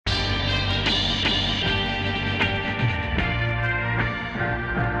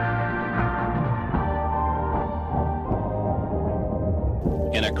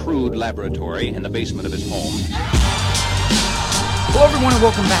crude laboratory in the basement of his home. Hello everyone and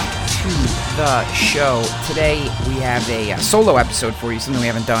welcome back to the show. Today we have a solo episode for you, something we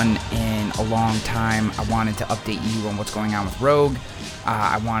haven't done in a long time. I wanted to update you on what's going on with Rogue.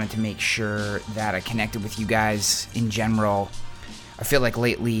 I wanted to make sure that I connected with you guys in general. I feel like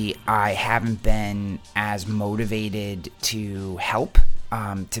lately I haven't been as motivated to help,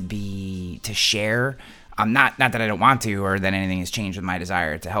 to share. Not that I don't want to or that anything has changed with my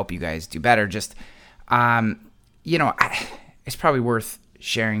desire to help you guys do better. Just, it's probably worth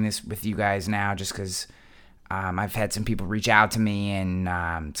sharing this with you guys now just because I've had some people reach out to me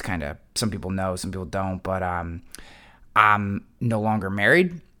and it's kind of, some people know, some people don't, but I'm no longer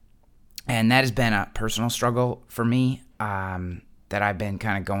married. And that has been a personal struggle for me that I've been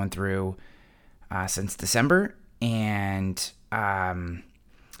kind of going through since December. And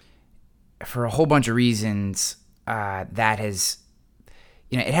for a whole bunch of reasons, that has,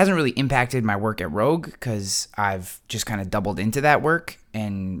 it hasn't really impacted my work at Rogue because I've just kind of doubled into that work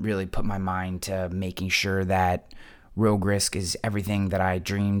and really put my mind to making sure that Rogue Risk is everything that I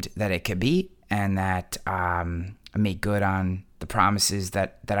dreamed that it could be, and that I make good on the promises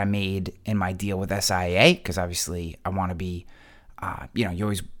that I made in my deal with SIAA, because obviously I want to be, you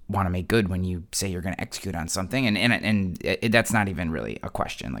always want to make good when you say you're going to execute on something, and that's not even really a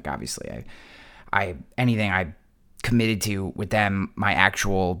question. Like, obviously, anything I committed to with them, my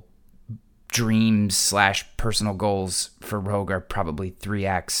actual dreams / personal goals for Rogue are probably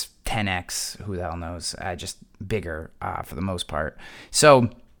 3x, 10x, who the hell knows, just bigger for the most part. So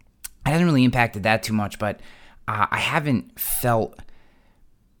it hasn't really impacted that too much, but I haven't felt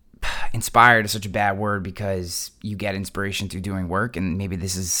inspired is such a bad word because you get inspiration through doing work, and maybe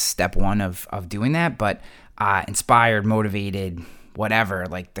this is step one of doing that, but inspired, motivated, whatever,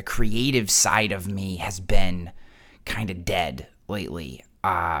 like the creative side of me has been kind of dead lately.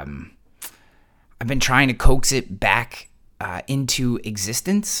 I've been trying to coax it back into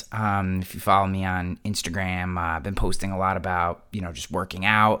existence. If you follow me on Instagram, I've been posting a lot about, just working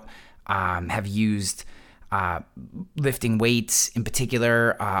out, have used lifting weights in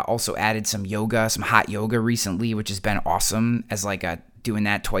particular, also added some yoga, some hot yoga recently, which has been awesome as like doing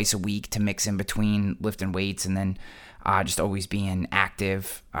that twice a week to mix in between lifting weights and then just always being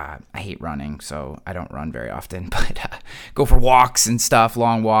active. I hate running, so I don't run very often, but go for walks and stuff,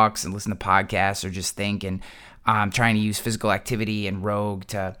 long walks, and listen to podcasts or just think. And I'm trying to use physical activity and Rogue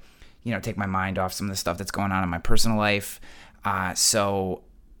to, take my mind off some of the stuff that's going on in my personal life. But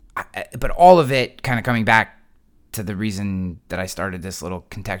all of it kind of coming back to the reason that I started this little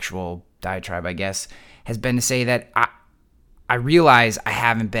contextual diatribe, I guess, has been to say that I realize I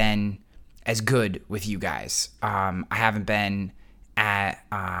haven't been as good with you guys. I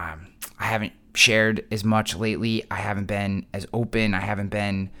haven't shared as much lately. I haven't been as open. I haven't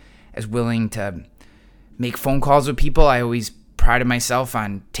been as willing to make phone calls with people. I always prided myself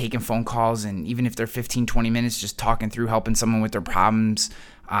on taking phone calls, and even if they're 15, 20 minutes, just talking through, helping someone with their problems.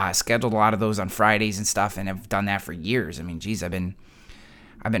 Scheduled a lot of those on Fridays and stuff, and I've done that for years. I mean, geez, I've been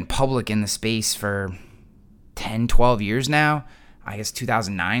public in the space for 10, 12 years now. I guess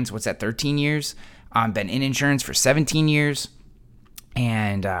 2009, so what's that, 13 years? Been in insurance for 17 years,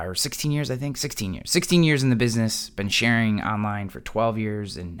 and or 16 years, I think, 16 years. 16 years in the business, been sharing online for 12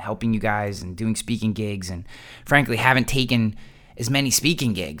 years and helping you guys and doing speaking gigs, and frankly, haven't taken as many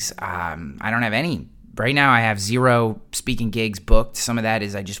speaking gigs. I don't have any. Right now, I have 0 speaking gigs booked. Some of that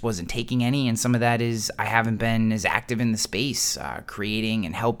is I just wasn't taking any, and some of that is I haven't been as active in the space, creating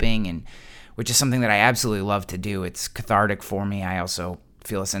and helping, and which is something that I absolutely love to do. It's cathartic for me. I also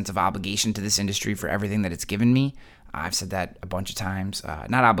feel a sense of obligation to this industry for everything that it's given me. I've said that a bunch of times.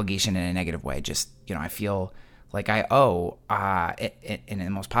 Not obligation in a negative way, just, I feel like I owe, in the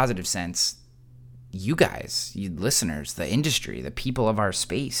most positive sense, you guys, you listeners, the industry, the people of our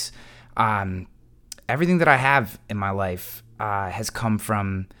space. Everything that I have in my life has come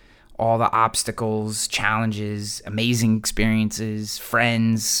from all the obstacles, challenges, amazing experiences,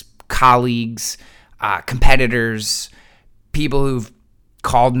 friends, colleagues, competitors, people who've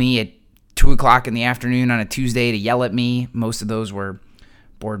called me at 2 o'clock in the afternoon on a Tuesday to yell at me. Most of those were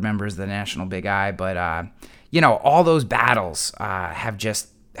board members of the National Big I, but all those battles have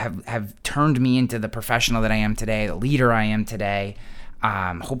turned me into the professional that I am today, the leader I am today.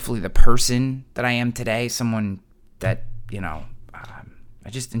 Hopefully the person that I am today, someone that, I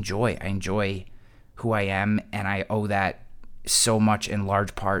just enjoy. I enjoy who I am, and I owe that so much in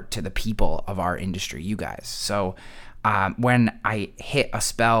large part to the people of our industry, you guys. So when I hit a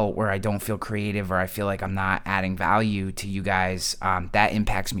spell where I don't feel creative or I feel like I'm not adding value to you guys, that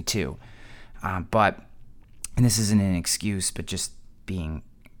impacts me too. And this isn't an excuse, but just being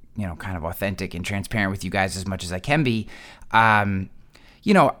kind of authentic and transparent with you guys as much as I can be. I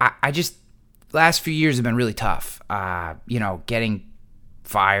just, last few years have been really tough. Getting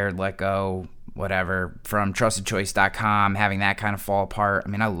fired, let go, whatever, from trustedchoice.com, having that kind of fall apart. I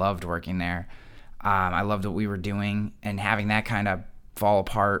mean, I loved working there. I loved what we were doing, and having that kind of fall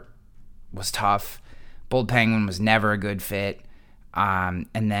apart was tough. Bold Penguin was never a good fit. And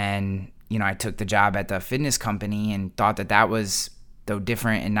then, I took the job at the fitness company and thought that was, though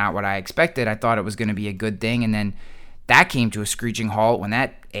different and not what I expected, I thought it was going to be a good thing. And then that came to a screeching halt when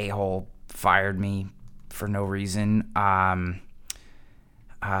that a-hole fired me for no reason.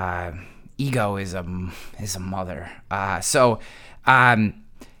 Ego is a mother. And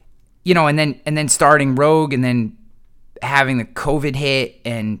then starting Rogue, and then having the COVID hit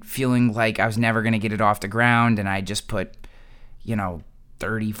and feeling like I was never going to get it off the ground. And I just put,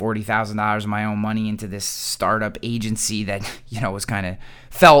 $30,000-$40,000 of my own money into this startup agency that, was kind of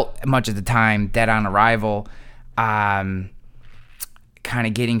felt much of the time dead on arrival. Kind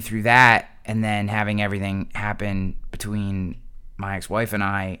of getting through that, and then having everything happen between my ex-wife and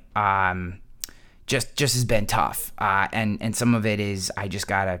I, just has been tough. And some of it is I just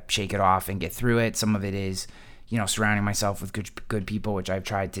gotta shake it off and get through it. Some of it is, surrounding myself with good people, which I've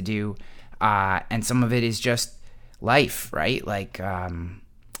tried to do. And some of it is just life, right? Like,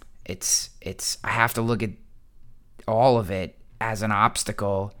 it's I have to look at all of it as an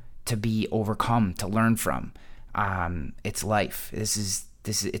obstacle to be overcome, to learn from. It's life.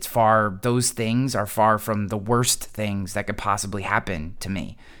 Those things are far from the worst things that could possibly happen to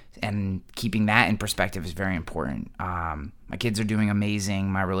me. And keeping that in perspective is very important. My kids are doing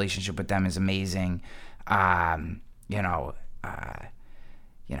amazing. My relationship with them is amazing.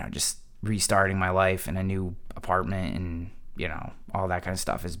 Just restarting my life in a new apartment and, all that kind of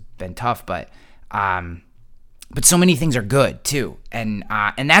stuff has been tough, but so many things are good too. And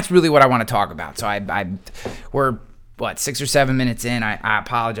that's really what I want to talk about. So we're 6 or 7 minutes in. I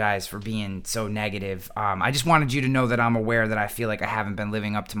apologize for being so negative. I just wanted you to know that I'm aware that I feel like I haven't been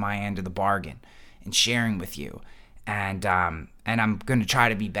living up to my end of the bargain and sharing with you. And I'm going to try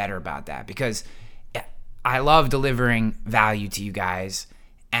to be better about that, because I love delivering value to you guys.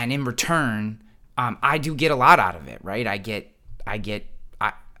 And in return, I do get a lot out of it, right? I get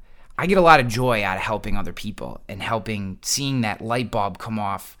a lot of joy out of helping other people and seeing that light bulb go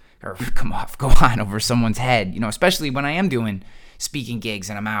on over someone's head, especially when I am doing speaking gigs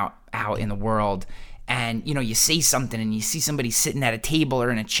and I'm out in the world, and, you say something and you see somebody sitting at a table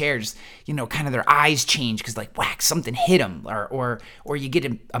or in a chair, just, kind of their eyes change because like, whack, something hit them, or you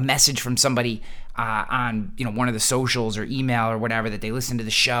get a message from somebody on, one of the socials or email or whatever, that they listened to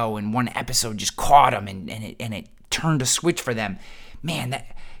the show and one episode just caught them and it turned a switch for them. Man,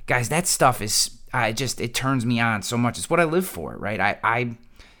 that stuff is, it turns me on so much. It's what I live for, right? I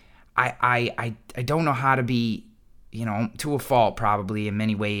don't know how to be, to a fault probably in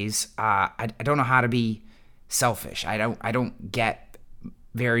many ways. I don't know how to be selfish. I don't get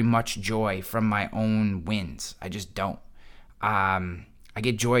very much joy from my own wins. I just don't. I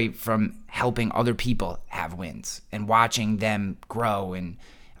get joy from helping other people have wins and watching them grow and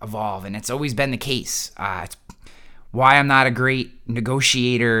evolve. And it's always been the case. It's why I'm not a great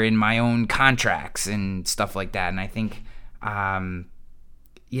negotiator in my own contracts and stuff like that. And I think, I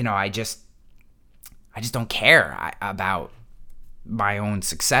just don't care about my own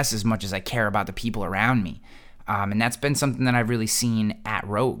success as much as I care about the people around me. And that's been something that I've really seen at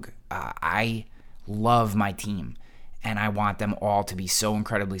Rogue. I love my team, and I want them all to be so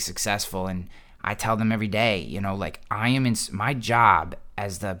incredibly successful. And I tell them every day, I am in my job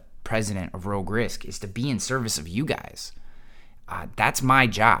as the president of Rogue Risk is to be in service of you guys. That's my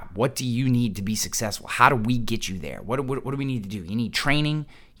job. What do you need to be successful? How do we get you there? What do we need to do? You need training.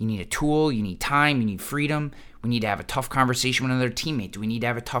 You need a tool. You need time. You need freedom. We need to have a tough conversation with another teammate. Do we need to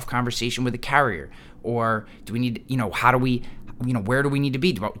have a tough conversation with a carrier? Or do we need, how do we, where do we need to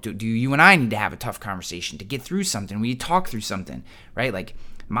be? Do you and I need to have a tough conversation to get through something? We talk through something, right? Like,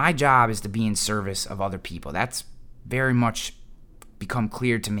 my job is to be in service of other people. That's very much become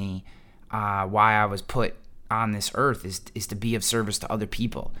clear to me. Why I was put on this earth is to be of service to other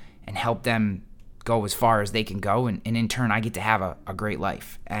people and help them go as far as they can go, and in turn I get to have a great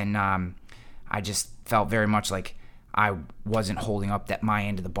life. And I just felt very much like I wasn't holding up my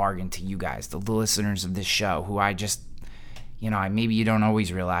end of the bargain to you guys, the listeners of this show, who I just, maybe you don't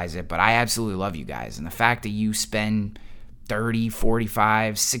always realize it, but I absolutely love you guys. And the fact that you spend 30,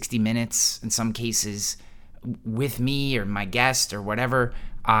 45, 60 minutes in some cases with me or my guest or whatever,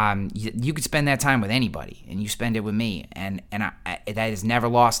 you could spend that time with anybody, and you spend it with me, and that is never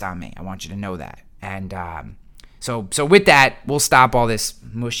lost on me. I want you to know that. And So with that, we'll stop all this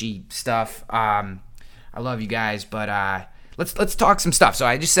mushy stuff. I love you guys, but let's talk some stuff. So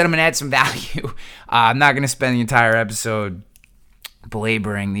I just said I'm gonna add some value. I'm not gonna spend the entire episode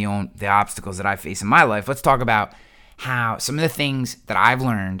belaboring the obstacles that I face in my life. Let's talk about how some of the things that I've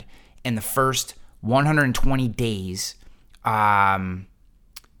learned in the first 120 days, the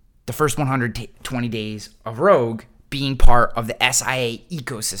first 120 days of Rogue being part of the SIAA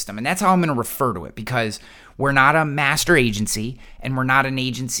ecosystem. And that's how I'm going to refer to it, because we're not a master agency and we're not an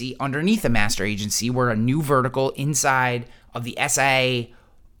agency underneath a master agency. We're a new vertical inside of the SIAA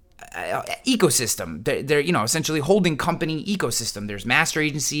ecosystem. They're essentially holding company ecosystem. There's master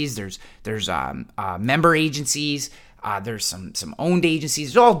agencies, there's member agencies, there's some owned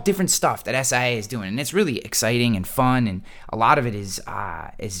agencies. There's all different stuff that SIAA is doing, and it's really exciting and fun. And a lot of it is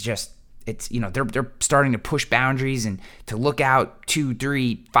just, it's, they're starting to push boundaries and to look out 2,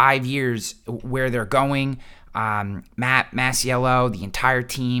 3, 5 years where they're going. Matt Masiello, the entire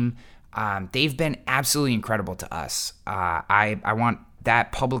team, they've been absolutely incredible to us. I want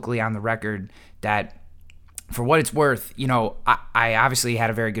that publicly on the record, that for what it's worth, I obviously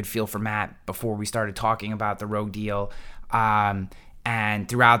had a very good feel for Matt before we started talking about the Rogue deal, and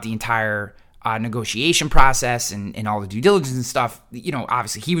throughout the entire negotiation process and all the due diligence and stuff.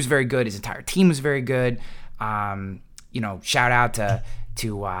 Obviously he was very good. His entire team was very good. Shout out to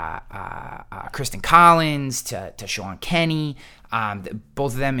Kristen Collins, to Sean Kenny.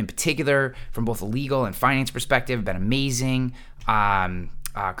 Both of them in particular, from both a legal and finance perspective, have been amazing.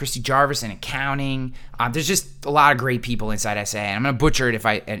 Christy Jarvis in accounting. There's just a lot of great people inside SIAA. And I'm going to butcher it.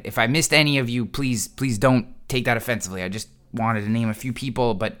 If I missed any of you, please don't take that offensively. I just wanted to name a few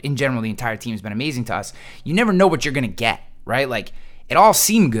people, but in general, the entire team has been amazing to us. You never know what you're going to get, right? Like, it all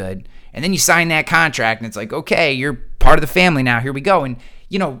seemed good, and then you sign that contract, and it's like, okay, you're part of the family now. Here we go. And,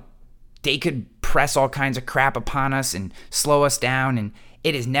 they could press all kinds of crap upon us and slow us down, and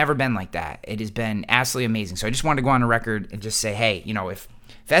it has never been like that. It has been absolutely amazing. So I just wanted to go on the record and just say, hey, if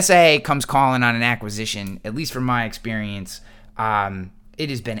SIAA comes calling on an acquisition, at least from my experience, it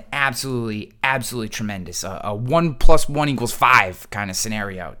has been absolutely, absolutely tremendous. A 1 + 1 = 5 kind of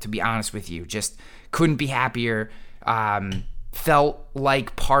scenario, to be honest with you. Just couldn't be happier. Felt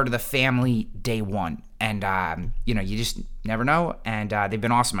like part of the family day one. And, you just never know. And they've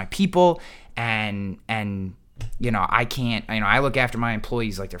been awesome. My people, and I can't, I look after my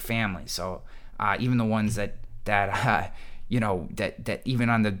employees like they're family. So even the ones that even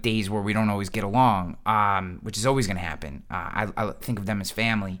on the days where we don't always get along, which is always going to happen, I think of them as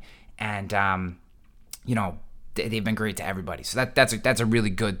family. And, they've been great to everybody. So that's a really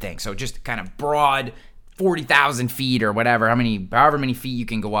good thing. So just kind of broad 40,000 feet or whatever, however many feet you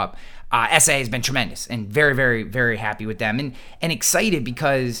can go up. SIAA has been tremendous, and very, very, very happy with them, and excited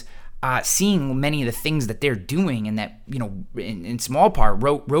because seeing many of the things that they're doing, and that, in small part,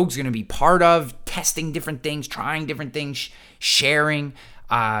 Rogue's going to be part of testing different things, trying different things, sharing.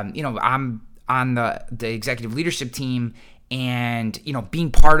 I'm on the executive leadership team, and,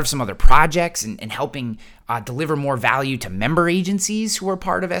 being part of some other projects and helping deliver more value to member agencies who are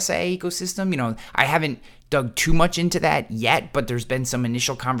part of SIAA ecosystem. I haven't dug too much into that yet, but there's been some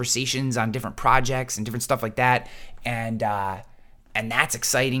initial conversations on different projects and different stuff like that. And that's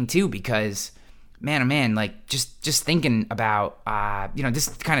exciting too, because man, oh man, like just thinking about, this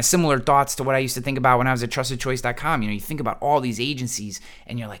kind of similar thoughts to what I used to think about when I was at trustedchoice.com. You think about all these agencies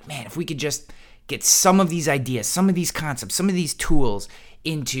and you're like, man, if we could just get some of these ideas, some of these concepts, some of these tools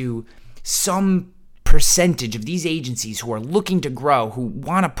into some percentage of these agencies who are looking to grow, who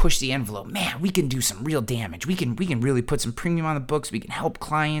want to push the envelope, man, we can do some real damage. We can really put some premium on the books. We can help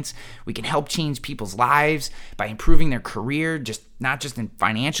clients. We can help change people's lives by improving their career, not just in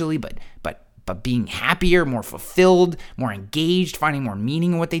financially, but being happier, more fulfilled, more engaged, finding more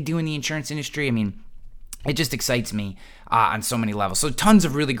meaning in what they do in the insurance industry. I mean, it just excites me on so many levels. So tons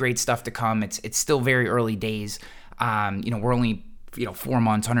of really great stuff to come. It's still very early days. We're only 4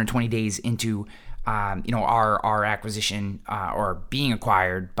 months, 120 days into our acquisition or being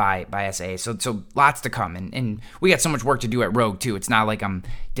acquired by SIAA. So lots to come, and we got so much work to do at Rogue too. It's not like I'm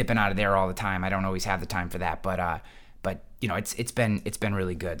dipping out of there all the time. I don't always have the time for that, but it's been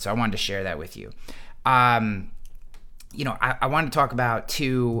really good. So I wanted to share that with you. I wanted to talk about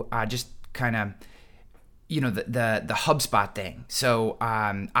too, just kind of, the HubSpot thing. So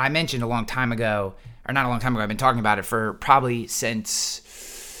I mentioned a long time ago, or not a long time ago, I've been talking about it for probably since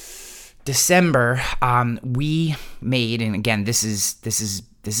December. We made, and again, this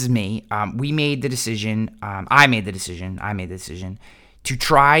is me. We made the decision. I made the decision to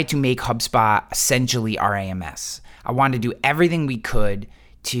try to make HubSpot essentially our AMS. I wanted to do everything we could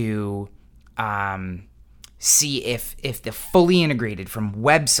to see if the fully integrated from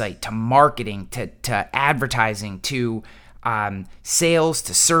website to marketing to advertising to sales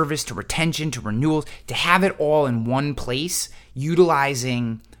to service to retention to renewals, to have it all in one place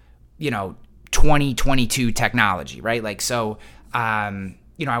utilizing 2022 technology, right? Like, so I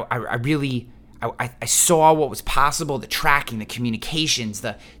saw what was possible, the tracking, the communications,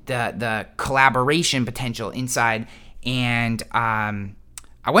 the collaboration potential inside, and I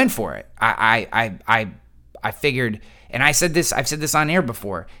went for it. I figured, and I've said this on air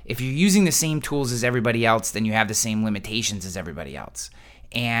before, if you're using the same tools as everybody else, then you have the same limitations as everybody else.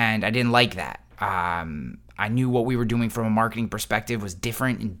 And I didn't like that. I knew what we were doing from a marketing perspective was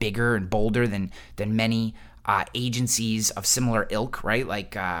different and bigger and bolder than many agencies of similar ilk, right?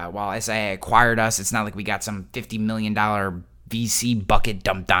 Like, while SIAA acquired us, it's not like we got some $50 million VC bucket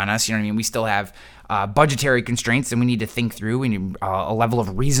dumped on us. You know what I mean? We still have budgetary constraints, and we need to think through. We need a level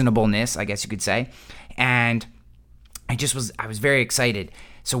of reasonableness, I guess you could say. And I was very excited.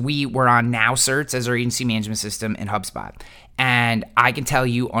 So we were on Now Certs as our agency management system in HubSpot. And I can tell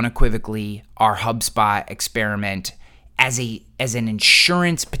you unequivocally, our HubSpot experiment as an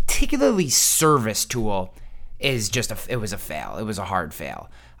insurance, particularly service tool, it was a fail. It was a hard fail.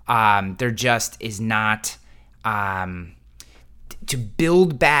 There just is not, to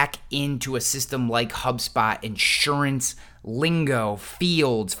build back into a system like HubSpot, insurance lingo,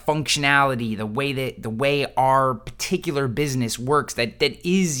 fields, functionality, the way our particular business works that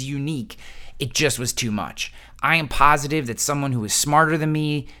is unique, it just was too much. I am positive that someone who is smarter than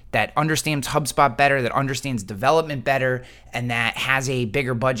me, that understands HubSpot better, that understands development better, and that has a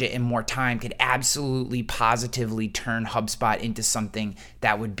bigger budget and more time could absolutely positively turn HubSpot into something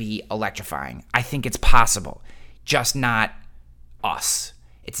that would be electrifying. I think it's possible, just not us.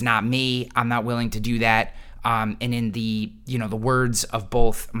 It's not me. I'm not willing to do that. And in the words of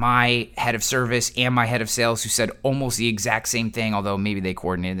both my head of service and my head of sales, who said almost the exact same thing, although maybe they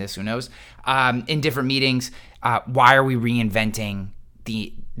coordinated this, who knows, in different meetings, why are we reinventing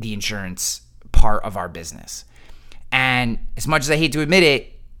the insurance part of our business? And as much as I hate to admit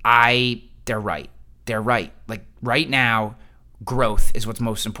it, they're right. They're right. Like, right now, growth is what's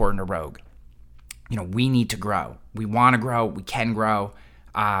most important to Rogue. We need to grow. We want to grow. We can grow.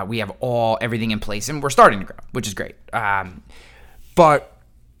 We have everything in place, and we're starting to grow, which is great. But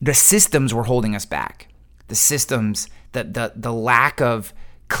the systems were holding us back. The systems, the lack of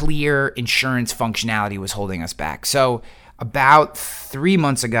clear insurance functionality was holding us back. So about 2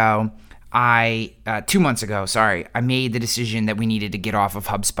 months ago, I made the decision that we needed to get off of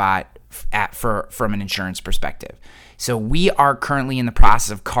HubSpot from an insurance perspective. So we are currently in the process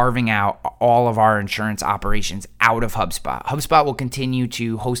of carving out all of our insurance operations out of HubSpot. HubSpot will continue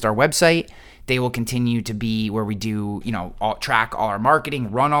to host our website. They will continue to be where we do, track all our marketing,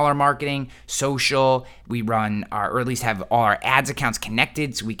 run all our marketing, social. We run or at least have all our ads accounts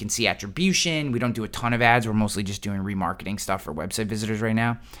connected so we can see attribution. We don't do a ton of ads. We're mostly just doing remarketing stuff for website visitors right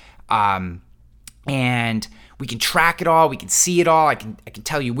now. And we can track it all. We can see it all. I can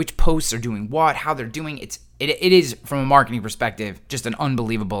tell you which posts are doing what, how they're doing. It is, from a marketing perspective, just an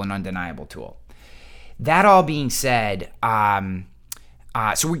unbelievable and undeniable tool. That all being said,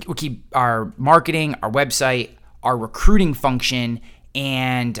 so we keep our marketing, our website, our recruiting function,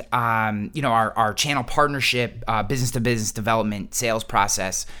 and our channel partnership, business-to-business development sales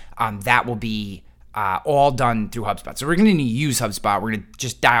process. That will be all done through HubSpot. So we're going to use HubSpot. We're going to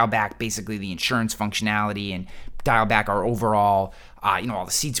just dial back basically the insurance functionality and dial back our overall, all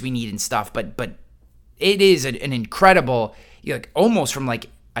the seats we need and stuff. But it is an incredible, almost from like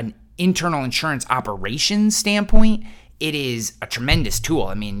an internal insurance operations standpoint, it is a tremendous tool.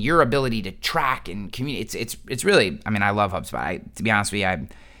 I mean, your ability to track and communicate, it's really, I love HubSpot. To be honest with you,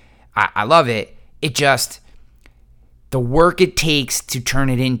 I love it. It just, the work it takes to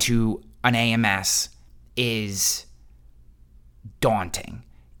turn it into an AMS is daunting.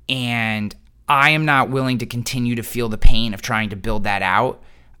 And I am not willing to continue to feel the pain of trying to build that out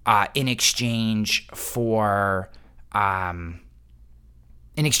in exchange for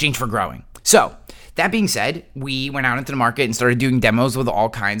growing. So that being said, we went out into the market and started doing demos with all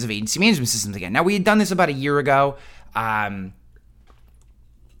kinds of agency management systems again. Now, we had done this about a year ago, so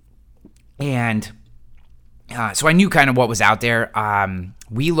I knew kind of what was out there.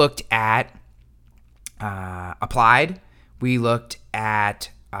 We looked at Applied, we looked at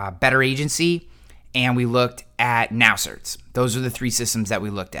Better Agency, and we looked at Now Certs. Those are the three systems that we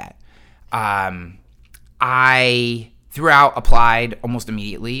looked at. I threw out Applied almost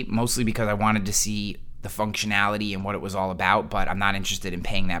immediately, mostly because I wanted to see the functionality and what it was all about, but I'm not interested in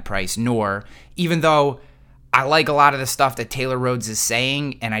paying that price, nor, even though I like a lot of the stuff that Taylor Rhodes is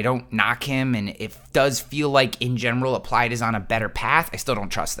saying, and I don't knock him, and it does feel like, in general, Applied is on a better path. I still don't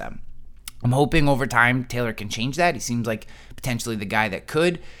trust them. I'm hoping over time Taylor can change that. He seems like potentially the guy that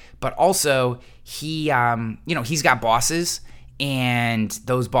could, but also he's got bosses, and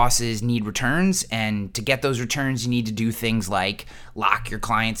those bosses need returns, and to get those returns, you need to do things like lock your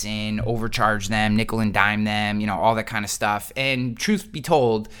clients in, overcharge them, nickel and dime them, all that kind of stuff. And truth be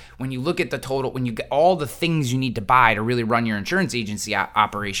told, when you look at the total, when you get all the things you need to buy to really run your insurance agency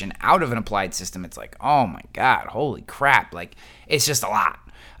operation out of an Applied system, it's like, oh my God, holy crap. Like, it's just a lot.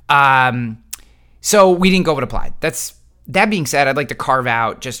 So we didn't go with Applied. That being said, I'd like to carve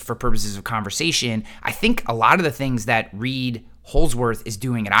out, just for purposes of conversation, I think a lot of the things that Reed Holsworth is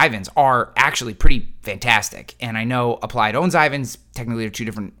doing at Ivans are actually pretty fantastic. And I know Applied owns Ivans. Technically, they're two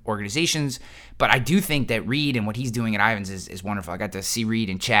different organizations. But I do think that Reed and what he's doing at Ivans is wonderful. I got to see Reed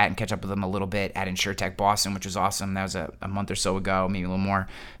and chat and catch up with him a little bit at InsurTech Boston, which was awesome. That was a month or so ago, maybe a little more.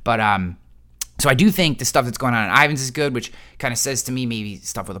 But so I do think the stuff that's going on at Ivans is good, which kind of says to me maybe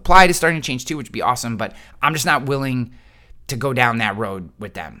stuff with Applied is starting to change too, which would be awesome. But I'm just not willing to go down that road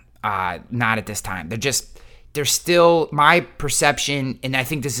with them. Not at this time. They're still, my perception, and I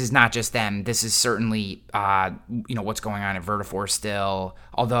think this is not just them, this is certainly, what's going on at Vertifor still,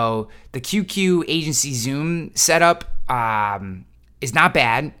 although the QQ agency Zoom setup is not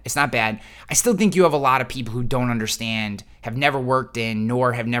bad. It's not bad. I still think you have a lot of people who don't understand, have never worked in,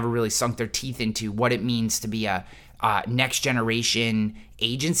 nor have never really sunk their teeth into what it means to be a next generation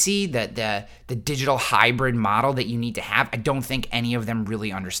agency, the digital hybrid model that you need to have. I don't think any of them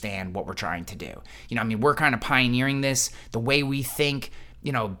really understand what we're trying to do. We're kind of pioneering this, the way we think,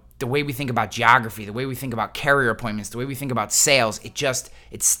 the way we think about geography, the way we think about carrier appointments, the way we think about sales.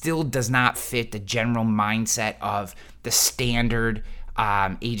 It still does not fit the general mindset of the standard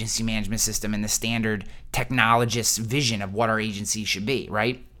agency management system and the standard technologist's vision of what our agency should be,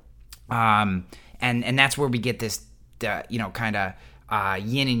 right? And that's where we get this, kind of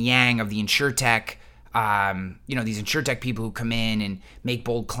yin and yang of the InsurTech, these InsurTech people who come in and make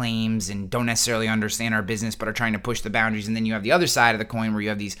bold claims and don't necessarily understand our business but are trying to push the boundaries. And then you have the other side of the coin where you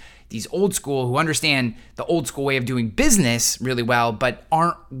have these old school who understand the old school way of doing business really well but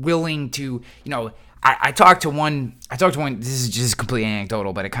aren't willing to, I talked to one, this is just completely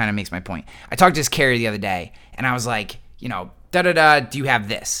anecdotal, but it kind of makes my point. I talked to this carrier the other day and I was like, do you have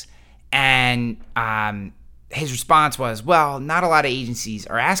this? And his response was, well, not a lot of agencies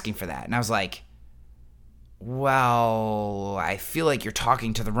are asking for that. And I was like, well, I feel like you're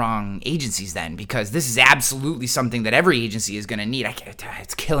talking to the wrong agencies then, because this is absolutely something that every agency is going to need.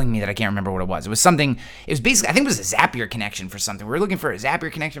 It's killing me that I can't remember what it was. It was basically, I think it was a Zapier connection for something. We were looking for a Zapier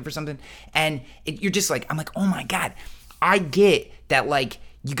connection for something. And you're just like, I'm like, oh my God, I get that, like,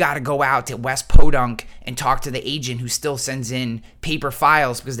 you got to go out to West Podunk and talk to the agent who still sends in paper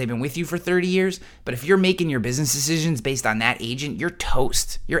files because they've been with you for 30 years. But if you're making your business decisions based on that agent, you're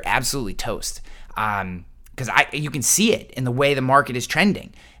toast. You're absolutely toast. Because you can see it in the way the market is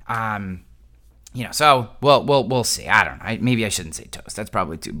trending. So we'll see. I don't know. Maybe I shouldn't say toast. That's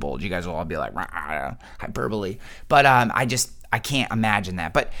probably too bold. You guys will all be like, hyperbole. But I can't imagine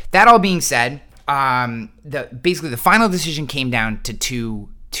that. But that all being said, basically the final decision came down to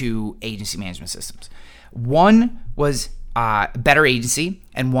two agency management systems. One was Better Agency,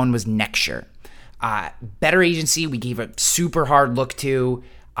 and one was Nexture. Better Agency, we gave a super hard look to.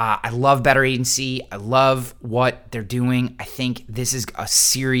 I love Better Agency. I love what they're doing. I think this is a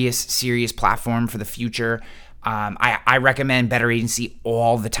serious platform for the future. I recommend Better Agency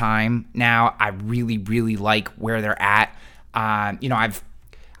all the time now. I really, really like where they're at.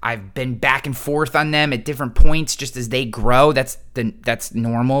 I've been back and forth on them at different points just as they grow. That's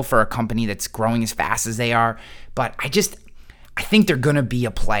normal for a company that's growing as fast as they are. But I think they're going to be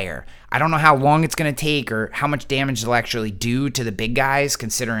a player. I don't know how long it's going to take or how much damage they'll actually do to the big guys,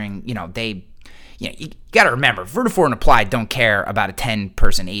 considering, you got to remember, Vertifor and Applied don't care about a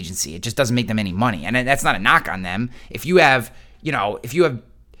 10-person agency. It just doesn't make them any money. And that's not a knock on them. If you have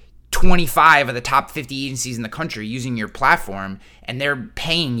 25 of the top 50 agencies in the country using your platform and they're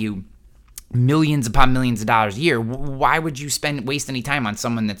paying you millions upon millions of dollars a year, why would you waste any time on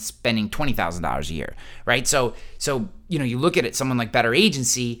someone that's spending $20,000 a year, right? So you look at it, someone like Better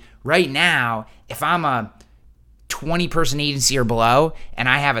Agency right now, if I'm a 20-person agency or below and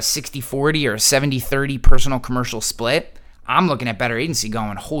I have a 60-40 or a 70-30 personal commercial split, I'm looking at Better Agency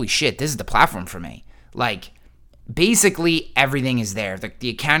going, holy shit, this is the platform for me. Like, basically everything is there. The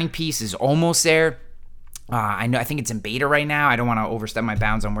accounting piece is almost there. I think it's in beta right now. I don't want to overstep my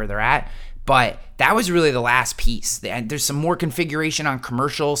bounds on where they're at, But that was really the last piece. There's some more configuration on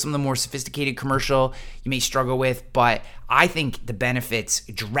commercial, some of the more sophisticated commercial you may struggle with, but I think the benefits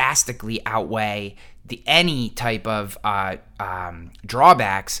drastically outweigh any type of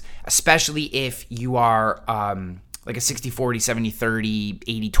drawbacks, especially if you are like a 60-40,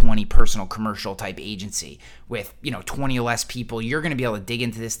 70-30, 80-20 personal commercial type agency with 20 or less people. You're going to be able to dig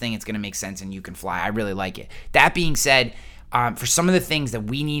into this thing. It's going to make sense and you can fly. I really like it. That being said, for some of the things that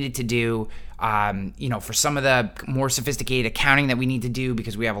we needed to do, for some of the more sophisticated accounting that we need to do,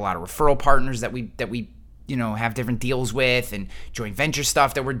 because we have a lot of referral partners that we have different deals with, and joint venture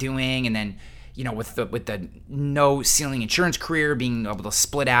stuff that we're doing, and then with the no ceiling insurance career, being able to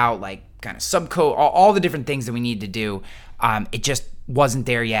split out like kind of subcode, all the different things that we need to do, it just wasn't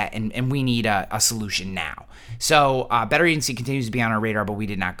there yet, and we need a solution now. So Better Agency continues to be on our radar, but we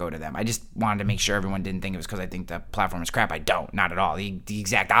did not go to them. I just wanted to make sure everyone didn't think it was because I think the platform is crap. I don't, not at all. The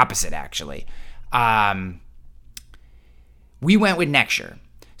exact opposite, actually. We went with Nexture.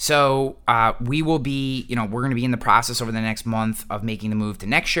 So we will be, we're going to be in the process over the next month of making the move to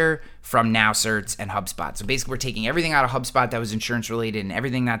Nexture from NowCerts and HubSpot. So basically, we're taking everything out of HubSpot that was insurance related and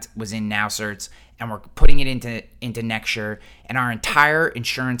everything that was in NowCerts, and we're putting it into Nexture, and our entire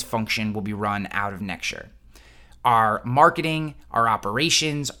insurance function will be run out of Nexture. Our marketing, our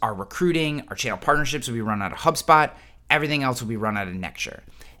operations, our recruiting, our channel partnerships will be run out of HubSpot. Everything else will be run out of Nexture.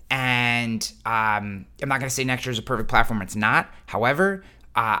 And I'm not going to say Nexture is a perfect platform. It's not. However,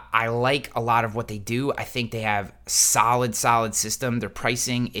 I like a lot of what they do. I think they have solid system. Their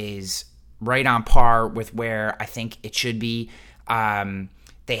pricing is right on par with where I think it should be.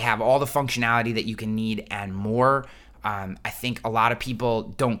 They have all the functionality that you can need and more. I think a lot of people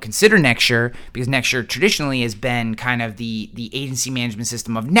don't consider Nexture because Nexture traditionally has been kind of the agency management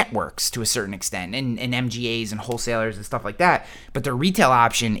system of networks to a certain extent, and MGAs and wholesalers and stuff like that. But their retail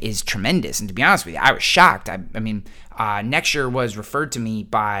option is tremendous. And to be honest with you, I was shocked. I mean, Nexture was referred to me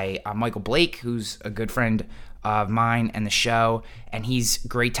by Michael Blake, who's a good friend of mine and the show, and he's a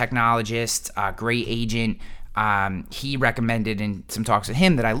great technologist, great agent. He recommended in some talks with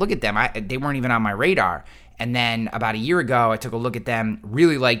him that I look at them. They weren't even on my radar. And then about a year ago, I took a look at them,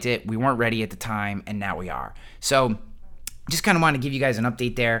 really liked it. We weren't ready at the time, and now we are. So just kind of want to give you guys an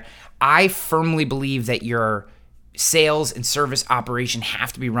update there. I firmly believe that your sales and service operation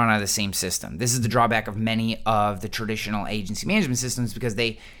have to be run out of the same system. This is the drawback of many of the traditional agency management systems because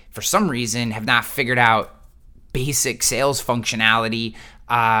they, for some reason, have not figured out basic sales functionality,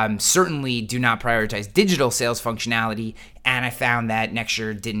 certainly do not prioritize digital sales functionality, and I found that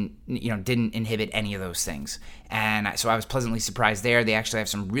Nexture didn't inhibit any of those things. And so I was pleasantly surprised there. They actually have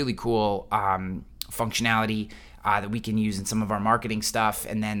some really cool functionality that we can use in some of our marketing stuff,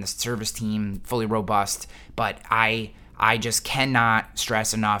 and then the service team, fully robust. But I just cannot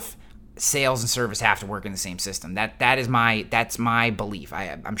stress enough, sales and service have to work in the same system. That's my belief.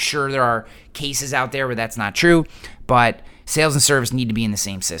 I'm sure there are cases out there where that's not true, but sales and service need to be in the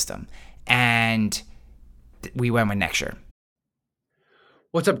same system. And we went with Nexture.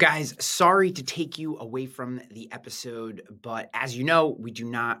 What's up, guys? Sorry to take you away from the episode, but as you know, we do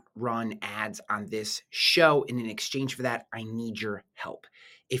not run ads on this show. And in exchange for that, I need your help.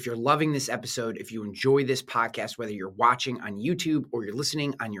 If you're loving this episode, if you enjoy this podcast, whether you're watching on YouTube or you're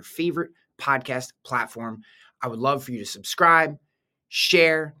listening on your favorite podcast platform, I would love for you to subscribe,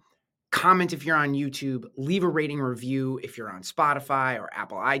 share, comment if you're on YouTube, leave a rating review if you're on Spotify or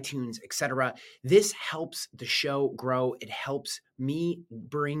Apple iTunes, etc. This helps the show grow. It helps me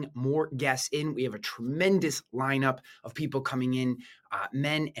bring more guests in. We have a tremendous lineup of people coming in,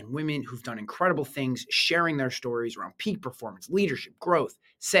 men and women who've done incredible things, sharing their stories around peak performance, leadership, growth,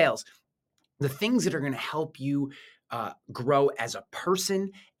 sales, the things that are going to help you grow as a person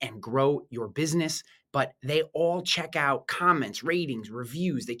and grow your business. But they all check out comments, ratings,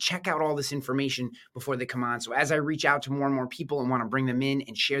 reviews. They check out all this information before they come on. So as I reach out to more and more people and want to bring them in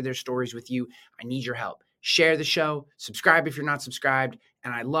and share their stories with you, I need your help. Share the show, subscribe if you're not subscribed,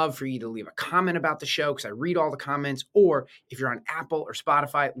 and I'd love for you to leave a comment about the show because I read all the comments, or if you're on Apple or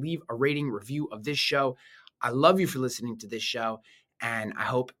Spotify, leave a rating review of this show. I love you for listening to this show, and I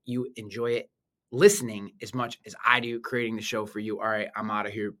hope you enjoy it listening as much as I do creating the show for you. All right, I'm out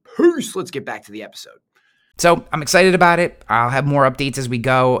of here. Peace. Let's get back to the episode. So I'm excited about it. I'll have more updates as we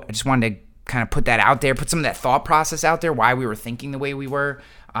go. I just wanted to kind of put that out there, put some of that thought process out there, why we were thinking the way we were.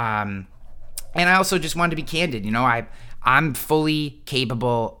 And I also just wanted to be candid. I'm fully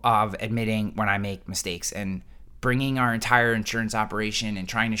capable of admitting when I make mistakes, and bringing our entire insurance operation and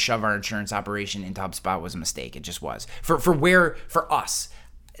trying to shove our insurance operation into HubSpot was a mistake. It just was for us.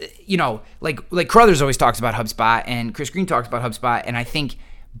 Like Crothers always talks about HubSpot, and Chris Green talks about HubSpot, and I think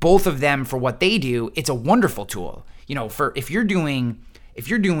both of them for what they do, it's a wonderful tool. You know, for if you're doing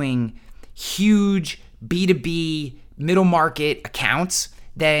huge B2B middle market accounts,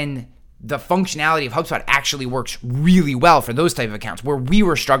 then the functionality of HubSpot actually works really well for those type of accounts. Where we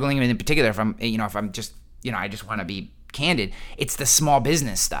were struggling, and in particular, if I'm just, I just want to be candid, it's the small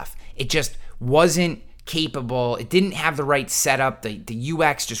business stuff. It just wasn't capable. It didn't have the right setup. The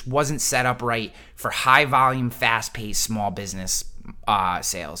UX just wasn't set up right for high volume, fast paced small business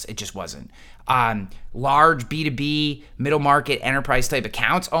sales. It just wasn't. Large B2B, middle market, enterprise type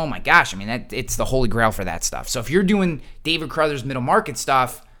accounts. Oh my gosh. I mean, it's the holy grail for that stuff. So if you're doing David Carruthers middle market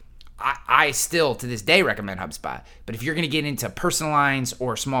stuff, I still to this day recommend HubSpot. But if you're going to get into personal lines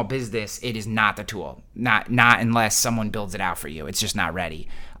or small business, it is not the tool. Not unless someone builds it out for you. It's just not ready.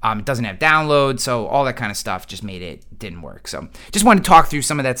 It doesn't have download, so all that kind of stuff just didn't work. So just wanted to talk through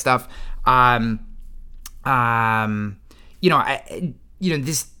some of that stuff.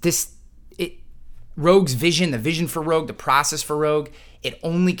 Rogue's vision, the vision for Rogue, the process for Rogue, it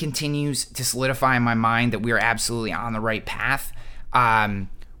only continues to solidify in my mind that we are absolutely on the right path.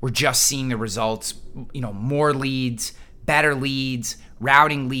 We're just seeing the results, more leads, better leads,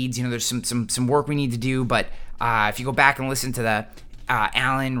 routing leads. There's some work we need to do, but if you go back and listen to the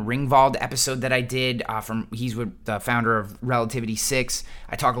Alan Ringwald episode that I did, he's with the founder of Relativity 6.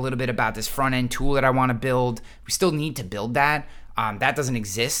 I talk a little bit about this front end tool that I want to build. We still need to build that. That doesn't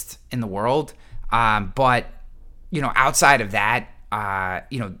exist in the world. But outside of that,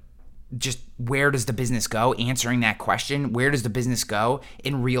 just where does the business go? Answering that question, where does the business go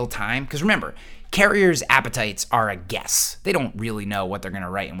in real time? Because remember, carriers' appetites are a guess. They don't really know what they're going to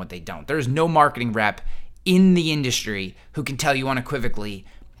write and what they don't. There's no marketing rep in the industry who can tell you unequivocally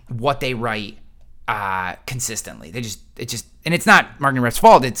what they write consistently. And it's not marketing reps'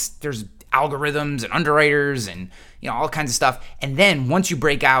 fault. There's algorithms and underwriters and all kinds of stuff. And then once you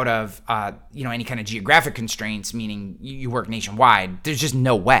break out of any kind of geographic constraints, meaning you work nationwide, there's just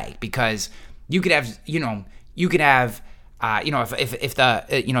no way, because you could have if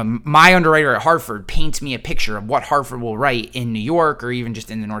my underwriter at Hartford paints me a picture of what Hartford will write in New York or even just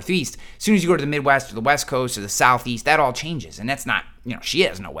in the Northeast, as soon as you go to the Midwest or the West Coast or the Southeast, that all changes. And that's not, she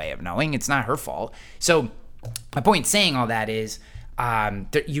has no way of knowing. It's not her fault. So my point in saying all that is, when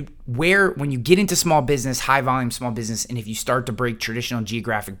you get into small business, high volume small business, and if you start to break traditional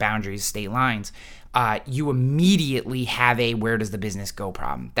geographic boundaries, state lines, you immediately have a where does the business go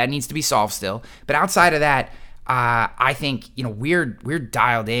problem. That needs to be solved still. But outside of that, I think we're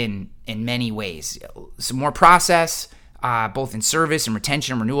dialed in many ways. Some more process, both in service and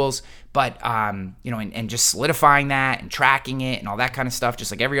retention and renewals, but and just solidifying that and tracking it and all that kind of stuff,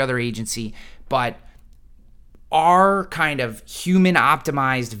 just like every other agency. But our kind of human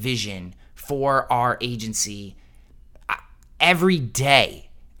optimized vision for our agency, every day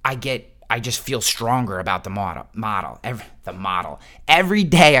I just feel stronger about the model. Every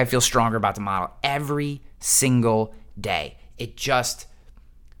day I feel stronger about the model. Every single day. It's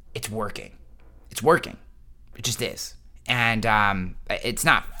working. It's working. It just is. And it's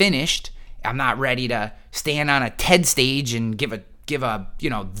not finished. I'm not ready to stand on a TED stage and give a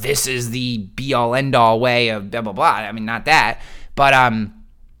this is the be all end all way of blah blah blah. I mean, not that, but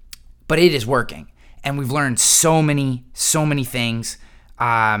it is working, and we've learned so many things,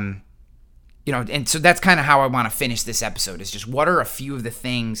 and so that's kind of how I want to finish this episode. Is just what are a few of the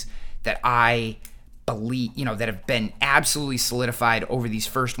things that I believe, that have been absolutely solidified over these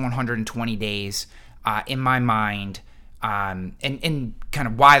first 120 days in my mind, and kind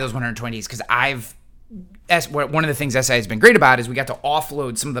of why those 120 days, because one of the things SIAA has been great about is we got to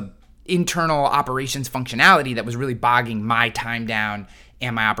offload some of the internal operations functionality that was really bogging my time down,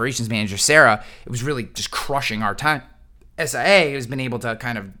 and my operations manager, Sarah, it was really just crushing our time. SIAA has been able to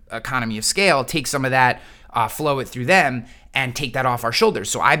kind of economy of scale, take some of that, flow it through them, and take that off our shoulders.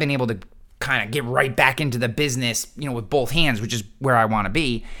 So I've been able to kind of get right back into the business, with both hands, which is where I want to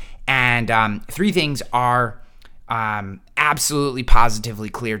be. And three things are absolutely positively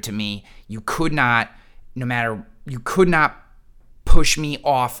clear to me. You could not push me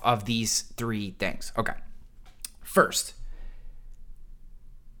off of these three things. Okay. First,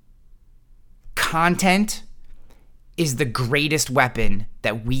 content is the greatest weapon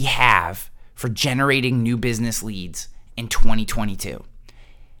that we have for generating new business leads in 2022.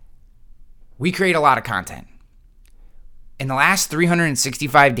 We create a lot of content. In the last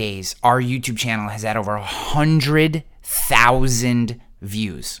 365 days, our YouTube channel has had over 100,000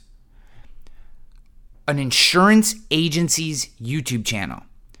 views. An insurance agency's YouTube channel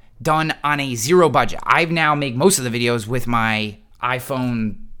done on a zero budget. I've now made most of the videos with my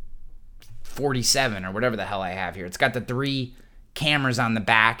iPhone 47 or whatever the hell I have here. It's got the three cameras on the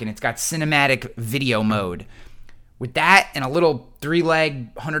back, and it's got cinematic video mode. With that and a little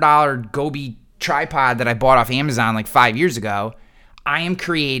 3-leg $100 Gobi tripod that I bought off Amazon like 5 years ago, I am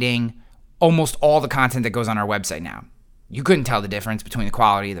creating almost all the content that goes on our website now. You couldn't tell the difference between the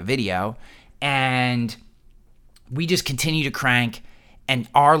quality of the video, and we just continue to crank, and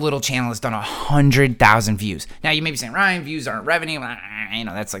our little channel has done 100,000 views. Now you may be saying, Ryan, views aren't revenue.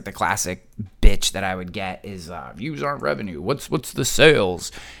 That's like the classic bitch that I would get is views aren't revenue. What's the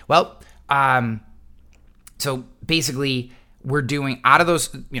sales? Well, so basically we're doing out of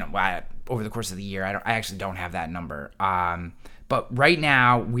those, over the course of the year, I actually don't have that number. But right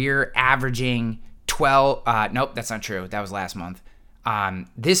now we're averaging 12. Nope, that's not true. That was last month.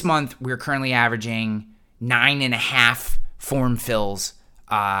 This month we're currently averaging 9.5 form fills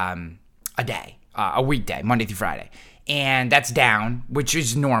a day, a weekday, Monday through Friday. And that's down, which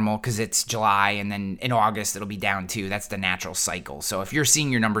is normal because it's July, and then in August it'll be down too. That's the natural cycle. So if you're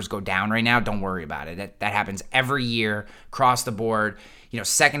seeing your numbers go down right now, don't worry about it. That happens every year across the board.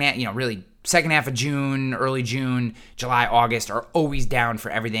 Second half of June, early June, July, August are always down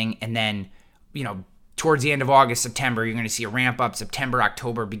for everything. And then, towards the end of August, September, you're going to see a ramp up. September,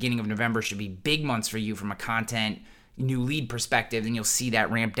 October, beginning of November should be big months for you from a content, new lead perspective. Then you'll see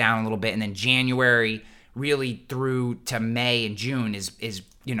that ramp down a little bit. And then January really through to May and June is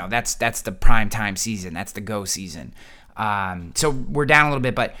that's the prime time season. That's the go season. So we're down a little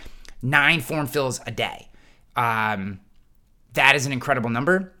bit, but 9 form fills a day. That is an incredible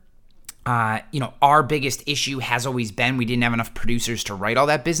number. Our biggest issue has always been we didn't have enough producers to write all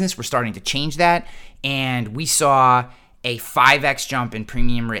that business. We're starting to change that, and we saw a 5x jump in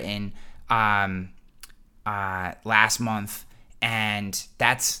premium written last month, and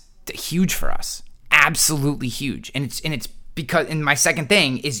that's huge for us. Absolutely huge. And it's because, and my second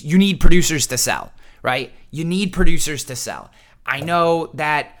thing is you need producers to sell, right? You need producers to sell. I know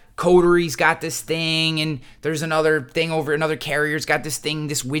that Cotery's got this thing, and there's another thing over, another carrier's got this thing,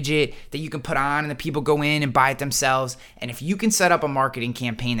 this widget that you can put on, and the people go in and buy it themselves. And if you can set up a marketing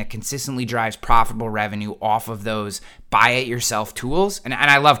campaign that consistently drives profitable revenue off of those buy it yourself tools, and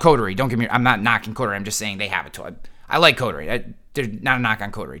I love Cotery, don't get me, I'm not knocking Cotery, I'm just saying they have a tool. I like Cotery. There's not a knock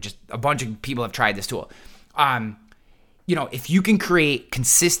on Cotery, just a bunch of people have tried this tool. If you can create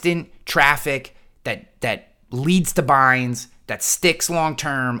consistent traffic that leads to binds, that sticks long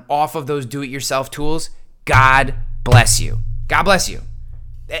term off of those do-it-yourself tools, God bless you. God bless you.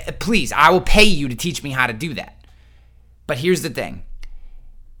 Please, I will pay you to teach me how to do that. But here's the thing.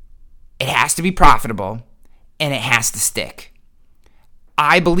 It has to be profitable, and it has to stick.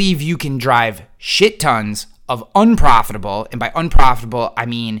 I believe you can drive shit tons of unprofitable, and by unprofitable, I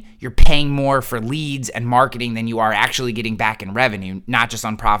mean you're paying more for leads and marketing than you are actually getting back in revenue, not just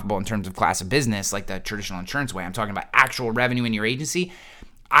unprofitable in terms of class of business like the traditional insurance way. I'm talking about actual revenue in your agency.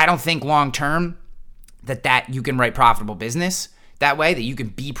 I don't think long term that you can write profitable business that way, that you can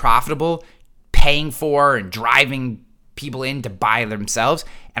be profitable paying for and driving people in to buy themselves.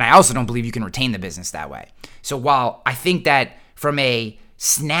 And I also don't believe you can retain the business that way. So while I think that from a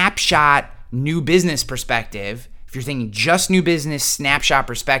snapshot new business perspective, if you're thinking just new business snapshot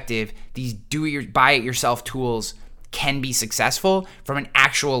perspective, these buy it yourself tools can be successful. From an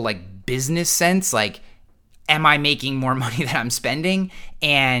actual business sense, am I making more money than I'm spending?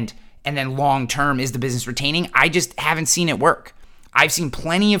 And then long term, is the business retaining? I just haven't seen it work. I've seen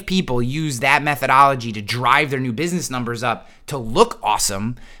plenty of people use that methodology to drive their new business numbers up to look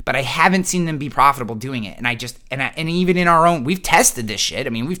awesome, but I haven't seen them be profitable doing it. And even in our own, we've tested this shit. I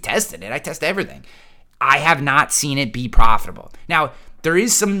mean, we've tested it. I test everything. I have not seen it be profitable. Now, there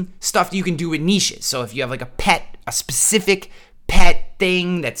is some stuff you can do with niches. So if you have a specific pet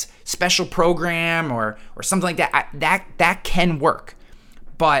thing that's special program or something like that, that can work.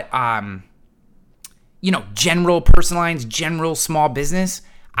 But general personal lines, general small business,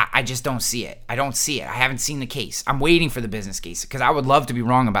 I just don't see it. I don't see it. I haven't seen the case. I'm waiting for the business case because I would love to be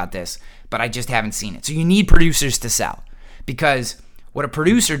wrong about this, but I just haven't seen it. So you need producers to sell, because what a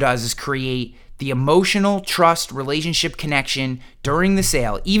producer does is create the emotional trust relationship connection during the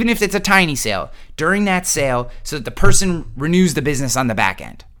sale, even if it's a tiny sale, during that sale, so that the person renews the business on the back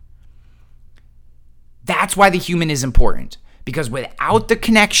end. That's why the human is important, because without the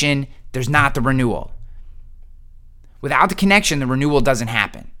connection, there's not the renewal. Without the connection, the renewal doesn't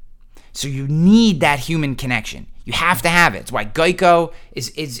happen. So you need that human connection. You have to have it. It's why Geico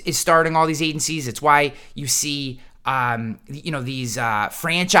is starting all these agencies. It's why you see these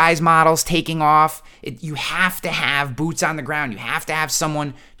franchise models taking off. You have to have boots on the ground. You have to have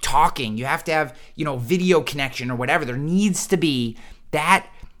someone talking. You have to have video connection or whatever. There needs to be that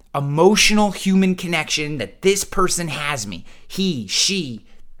emotional human connection that this person has me. He, she,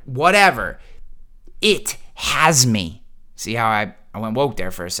 whatever. It has me. See how I went woke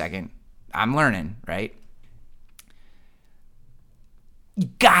there for a second? I'm learning, right? You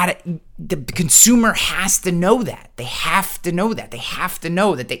got it. The consumer has to know that. They have to know that. They have to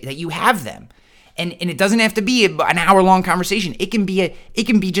know that you have them. And it doesn't have to be an hour-long conversation. It can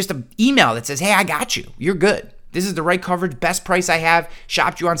be just an email that says, "Hey, I got you. You're good. This is the right coverage, best price I have.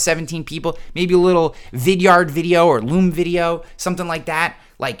 Shopped you on 17 people." Maybe a little Vidyard video or Loom video, something like that.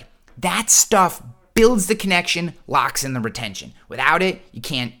 Like that stuff builds the connection, locks in the retention. Without it,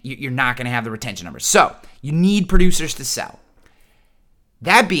 you're not going to have the retention numbers. So you need producers to sell.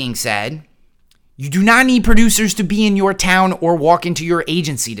 That being said, you do not need producers to be in your town or walk into your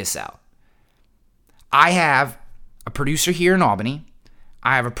agency to sell. I have a producer here in Albany.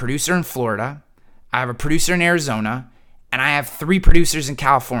 I have a producer in Florida. I have a producer in Arizona. And I have 3 producers in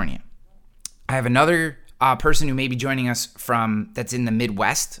California. I have another person who may be joining us that's in the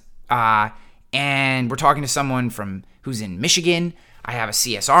Midwest. And we're talking to someone who's in Michigan. I have a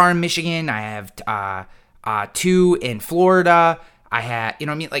CSR in Michigan. I have 2 in Florida. I have, you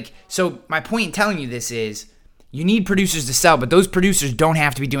know what I mean? Like, so my point in telling you this is you need producers to sell, but those producers don't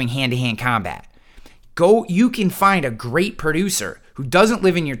have to be doing hand-to-hand combat. You can find a great producer who doesn't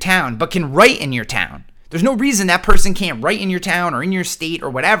live in your town, but can write in your town. There's no reason that person can't write in your town or in your state or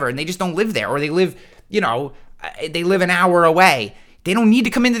whatever, and they just don't live there, or they live an hour away. They don't need to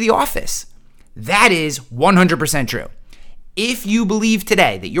come into the office. That is 100% true. If you believe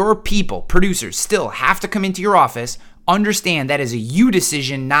today that your people, producers, still have to come into your office, understand that is a you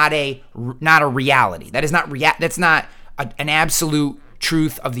decision, not a reality. That is not that's not an absolute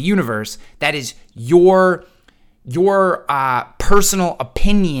truth of the universe. That is your personal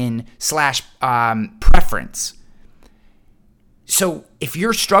opinion / preference. So if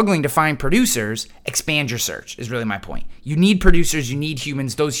you're struggling to find producers, expand your search is really my point. You need producers, you need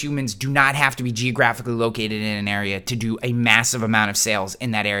humans. Those humans do not have to be geographically located in an area to do a massive amount of sales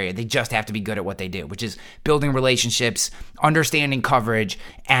in that area. They just have to be good at what they do, which is building relationships, understanding coverage,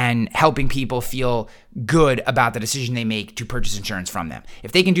 and helping people feel good about the decision they make to purchase insurance from them.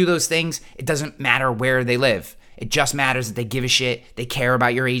 If they can do those things, it doesn't matter where they live. It just matters that they give a shit, they care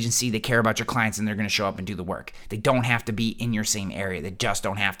about your agency, they care about your clients, and they're going to show up and do the work. They don't have to be in your same area. They just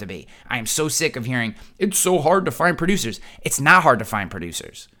don't have to be. I am so sick of hearing, it's so hard to find producers. It's not hard to find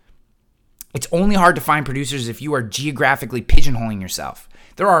producers. It's only hard to find producers if you are geographically pigeonholing yourself.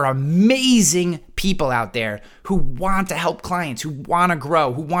 There are amazing people out there who want to help clients, who want to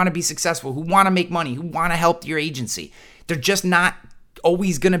grow, who want to be successful, who want to make money, who want to help your agency. They're just not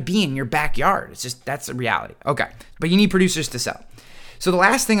always going to be in your backyard. It's just, that's a reality. Okay. But you need producers to sell. So the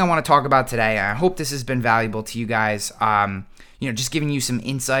last thing I want to talk about today, and I hope this has been valuable to you guys, just giving you some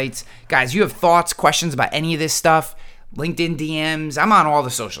insights. Guys, you have thoughts, questions about any of this stuff, LinkedIn DMs. I'm on all the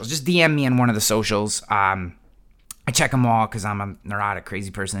socials. Just DM me on one of the socials. I check them all because I'm a neurotic,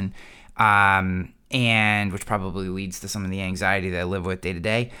 crazy person, and which probably leads to some of the anxiety that I live with day to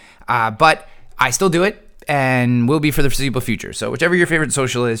day. But I still do it. And will be for the foreseeable future. So whichever your favorite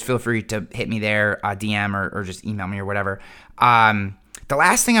social is, feel free to hit me there, DM or just email me or whatever. The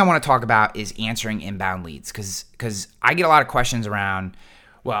last thing I want to talk about is answering inbound leads because I get a lot of questions around,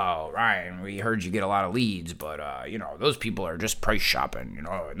 well, Ryan, we heard you get a lot of leads, but those people are just price shopping,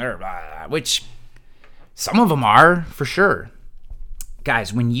 and they're which some of them are for sure.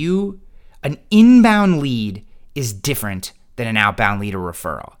 Guys, an inbound lead is different than an outbound lead or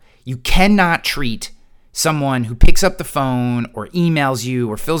referral. You cannot treat someone who picks up the phone or emails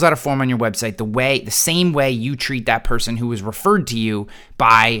you or fills out a form on your website the same way you treat that person who was referred to you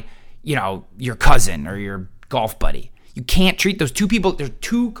by, your cousin or your golf buddy. You can't treat those two people. They're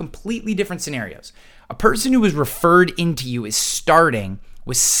 2 completely different scenarios. A person who was referred into you is starting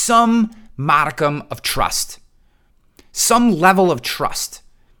with some modicum of trust, some level of trust.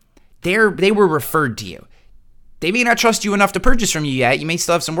 They were referred to you. They may not trust you enough to purchase from you yet. You may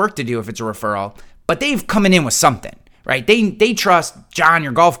still have some work to do if it's a referral, but they've coming in with something, right? They trust John,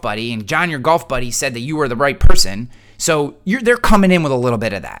 your golf buddy, and John, your golf buddy, said that you were the right person. So they're coming in with a little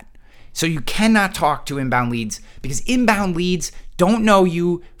bit of that. So you cannot talk to inbound leads because inbound leads don't know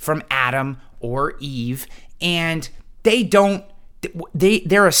you from Adam or Eve, and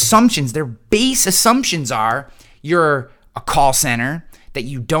their assumptions, their base assumptions are you're a call center, that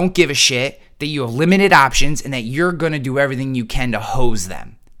you don't give a shit, that you have limited options, and that you're going to do everything you can to hose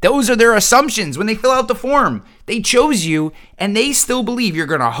them. Those are their assumptions when they fill out the form. They chose you, and they still believe you're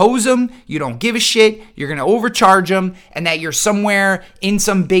going to hose them, you don't give a shit, you're going to overcharge them, and that you're somewhere in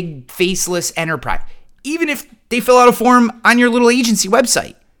some big faceless enterprise. Even if they fill out a form on your little agency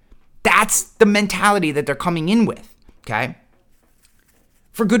website. That's the mentality that they're coming in with, okay?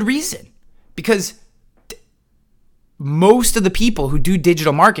 For good reason. Because most of the people who do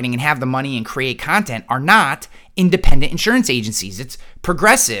digital marketing and have the money and create content are not independent insurance agencies. It's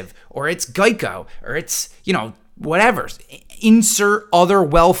Progressive, or it's Geico, or it's, whatever. Insert other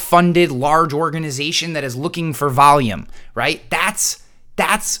well-funded large organization that is looking for volume, right? That's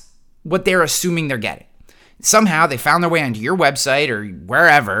what they're assuming they're getting. Somehow they found their way onto your website or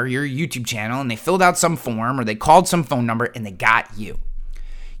wherever, your YouTube channel, and they filled out some form or they called some phone number and they got you.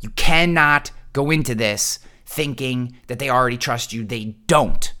 You cannot go into this thinking that they already trust you. They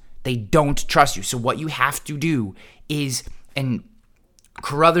don't. They don't trust you. So what you have to do is, and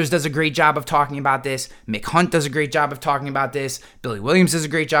Carruthers does a great job of talking about this. Mick Hunt does a great job of talking about this. Billy Williams does a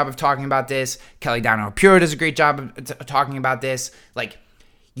great job of talking about this. Kelly Downhill Pure does a great job of talking about this. Like,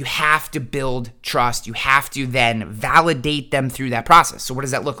 you have to build trust. You have to then validate them through that process. So what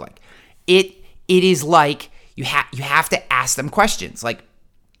does that look like? It is like you have to ask them questions. Like,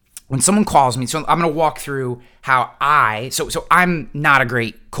 when someone calls me, so I'm going to walk through how so I'm not a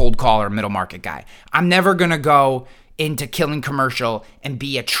great cold caller middle market guy. I'm never going to go into Killing Commercial and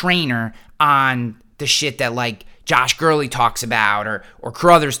be a trainer on the shit that like Josh Gurley talks about or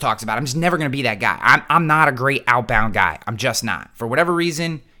Carruthers talks about. I'm just never going to be that guy. I'm not a great outbound guy. I'm just not. For whatever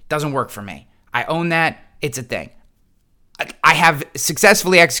reason, it doesn't work for me. I own that. It's a thing. I have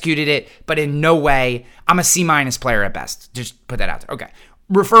successfully executed it, but in no way, I'm a C- player at best. Just put that out there. Okay.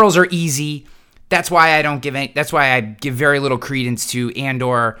 Referrals are easy. That's why I give very little credence to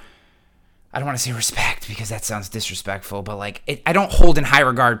and/or I don't want to say respect because that sounds disrespectful, but like I don't hold in high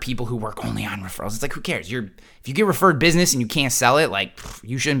regard people who work only on referrals. It's like, who cares? If you get referred business and you can't sell it, like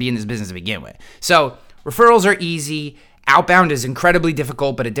you shouldn't be in this business to begin with. So referrals are easy. Outbound is incredibly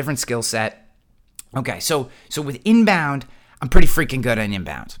difficult, but a different skill set. Okay, so with inbound, I'm pretty freaking good at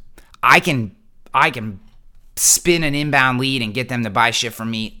inbound. I can spin an inbound lead and get them to buy shit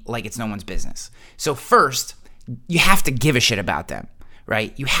from me like it's no one's business. So first, you have to give a shit about them,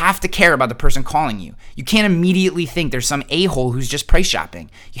 right? You have to care about the person calling you. You can't immediately think there's some a-hole who's just price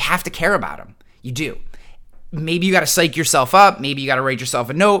shopping. You have to care about them. You do. Maybe you got to psych yourself up. Maybe you got to write yourself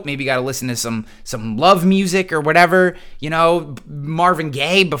a note. Maybe you got to listen to some love music or whatever, Marvin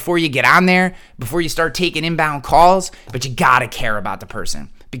Gaye before you get on there, before you start taking inbound calls. But you got to care about the person,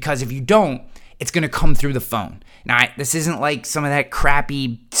 because if you don't, it's going to come through the phone. Now, this isn't like some of that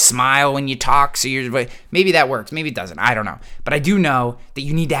crappy smile when you talk. So maybe that works. Maybe it doesn't. I don't know. But I do know that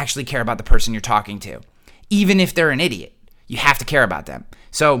you need to actually care about the person you're talking to. Even if they're an idiot, you have to care about them.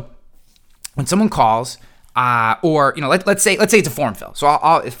 So when someone calls, or let's say it's a form fill.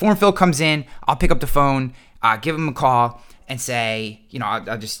 So if form fill comes in, I'll pick up the phone, give them a call, and say,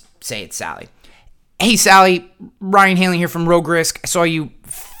 I'll just say it's Sally. Hey, Sally, Ryan Hanley here from Rogue Risk. I saw you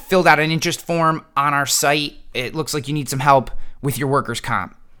filled out an interest form on our site. It looks like you need some help with your workers'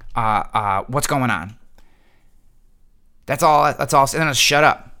 comp. What's going on? That's all. And then I'll shut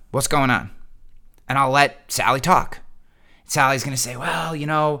up. What's going on? And I'll let Sally talk. Sally's going to say, well,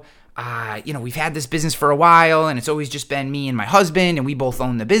 we've had this business for a while, and it's always just been me and my husband, and we both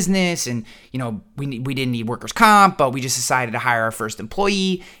own the business, and we didn't need workers' comp, but we just decided to hire our first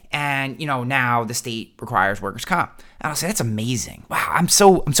employee, and now the state requires workers' comp. And I'll say, that's amazing. Wow, I'm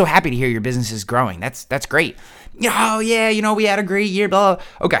so happy to hear your business is growing. That's great. Oh yeah, we had a great year. Blah, blah.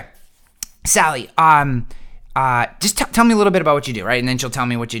 Okay, Sally, just tell me a little bit about what you do, right? And then she'll tell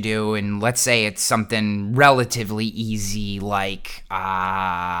me what you do, and let's say it's something relatively easy, like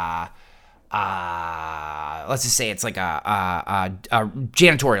let's just say it's like a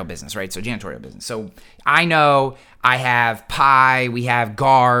janitorial business, right? So janitorial business. So I know I have Pi, we have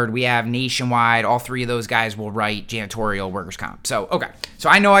Guard, we have Nationwide. All three of those guys will write janitorial workers' comp. So okay, so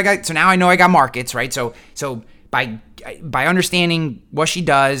now I know I got markets, right? So by understanding what she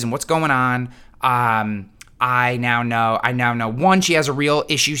does and what's going on, I now know one, she has a real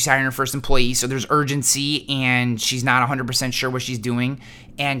issue. She's hiring her first employee, so there's urgency, and she's not 100% sure what she's doing.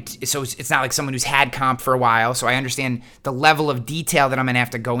 And so it's not like someone who's had comp for a while. So I understand the level of detail that I'm going to have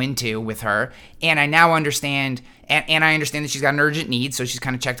to go into with her. And I now understand, and I understand that she's got an urgent need, so she's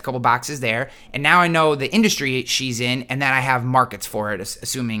kind of checked a couple boxes there. And now I know the industry she's in, and that I have markets for it,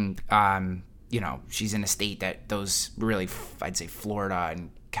 assuming, she's in a state that those really, I'd say Florida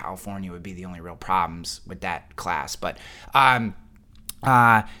and California would be the only real problems with that class. But so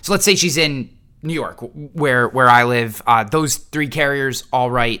let's say she's in New York, where I live. Those three carriers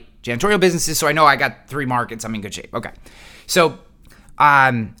all write janitorial businesses, so I know I got three markets. I'm in good shape. Okay, so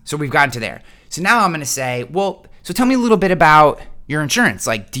we've gotten to there. So now I'm going to say, well, so tell me a little bit about your insurance.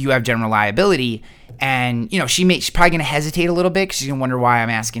 Like, do you have general liability? And, she's probably going to hesitate a little bit because she's going to wonder why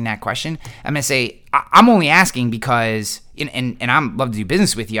I'm asking that question. I'm going to say, I'm only asking because, and I'm love to do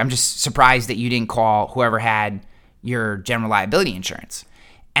business with you. I'm just surprised that you didn't call whoever had your general liability insurance.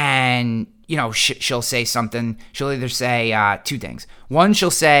 And, she'll say something. She'll either say two things. One, she'll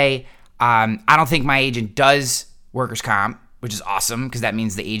say, I don't think my agent does workers' comp, which is awesome because that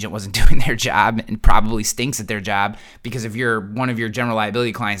means the agent wasn't doing their job and probably stinks at their job, because if one of your general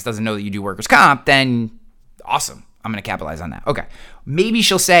liability clients doesn't know that you do workers' comp, then awesome. I'm going to capitalize on that. Okay. Maybe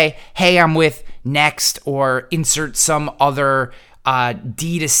she'll say, hey, I'm with Next, or insert some other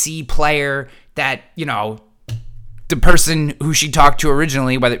D2C player that, the person who she talked to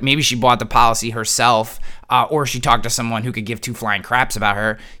originally, whether maybe she bought the policy herself or she talked to someone who could give two flying craps about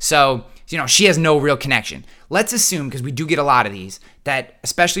her. So, she has no real connection. Let's assume, because we do get a lot of these, that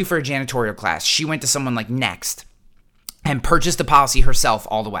especially for a janitorial class, she went to someone like Next and purchased the policy herself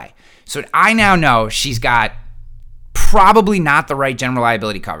all the way. So I now know she's got probably not the right general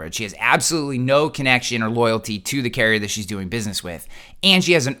liability coverage. She has absolutely no connection or loyalty to the carrier that she's doing business with. And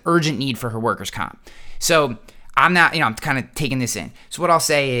she has an urgent need for her workers' comp. So I'm not, I'm kind of taking this in. So what I'll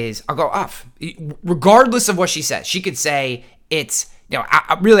say is, I'll go off. Regardless of what she says, she could say it's,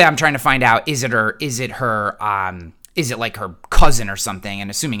 I'm trying to find out, is it like her cousin or something? And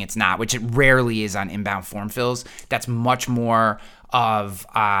assuming it's not, which it rarely is on inbound form fills, that's much more of,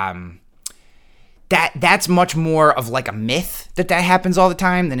 that's much more of like a myth that happens all the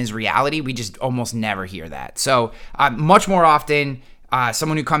time than is reality. We just almost never hear that. So much more often,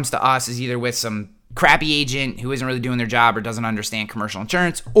 someone who comes to us is either with some crappy agent who isn't really doing their job or doesn't understand commercial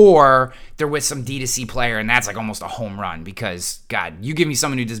insurance, or they're with some D2C player, and that's like almost a home run because, God, you give me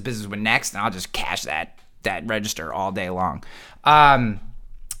someone who does business with Next, and I'll just cash that register all day long.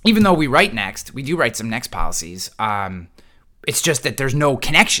 Even though we write Next, we do write some Next policies. It's just that there's no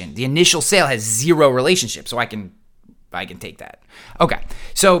connection. The initial sale has zero relationship, so I can take that. Okay,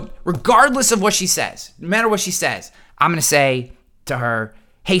 so regardless of what she says, no matter what she says, I'm going to say to her,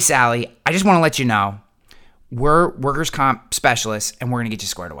 hey, Sally, I just want to let you know we're workers' comp specialists and we're going to get you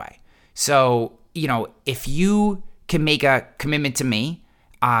squared away. So, if you can make a commitment to me,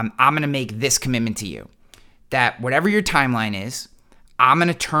 I'm going to make this commitment to you, that whatever your timeline is, I'm going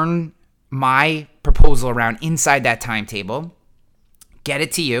to turn my proposal around inside that timetable, get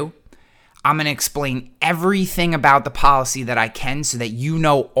it to you. I'm going to explain everything about the policy that I can so that you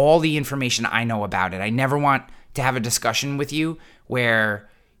know all the information I know about it. I never want to have a discussion with you where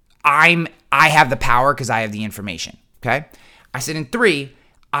I have the power because I have the information, okay? I said in 3,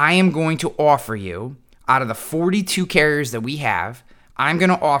 I am going to offer you, out of the 42 carriers that we have, I'm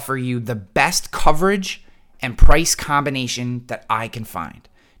going to offer you the best coverage and price combination that I can find.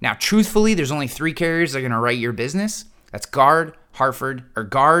 Now, truthfully, there's only 3 carriers that are going to write your business. That's Guard, Hartford, or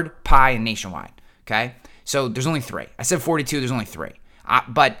Guard, Pi, and Nationwide, okay? So there's only 3. I said 42, there's only 3.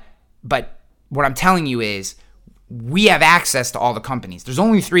 But what I'm telling you is, we have access to all the companies. There's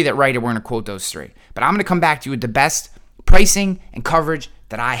only 3 that write it. We're going to quote those 3. But I'm going to come back to you with the best pricing and coverage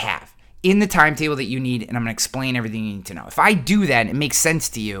that I have in the timetable that you need, and I'm going to explain everything you need to know. If I do that and it makes sense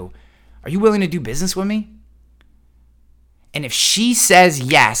to you, are you willing to do business with me? And if she says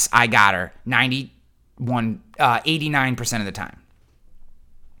yes, I got her 89% of the time.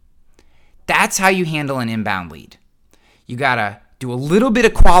 That's how you handle an inbound lead. You got to do a little bit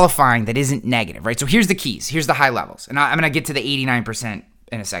of qualifying that isn't negative, right? So here's the keys. Here's the high levels. And I'm going to get to the 89%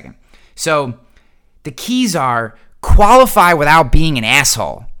 in a second. So the keys are qualify without being an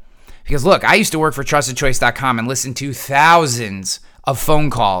asshole. Because look, I used to work for TrustedChoice.com and listen to thousands of phone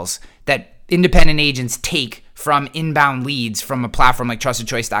calls that independent agents take from inbound leads from a platform like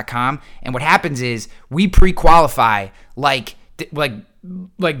TrustedChoice.com. And what happens is we pre-qualify like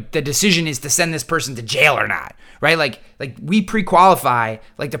the decision is to send this person to jail or not, right? Like we pre-qualify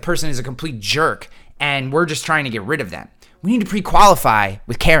like the person is a complete jerk and we're just trying to get rid of them. We need to pre-qualify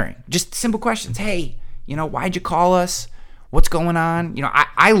with caring. Just simple questions. Hey, why'd you call us? What's going on?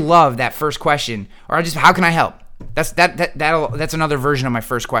 I love that first question. Or how can I help? That's another version of my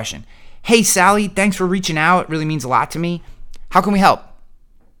first question. Hey, Sally, thanks for reaching out. It really means a lot to me. How can we help?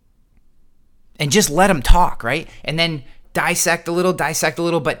 And just let them talk, right? And then dissect a little,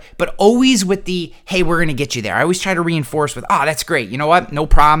 but always with the, hey, we're going to get you there. I always try to reinforce with, that's great. You know what? No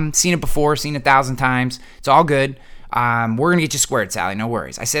problem. Seen it before, seen it 1,000 times. It's all good. We're going to get you squared, Sally. No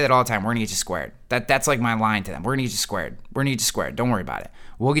worries. I say that all the time. We're going to get you squared. That's like my line to them. We're going to get you squared. We're going to get you squared. Don't worry about it.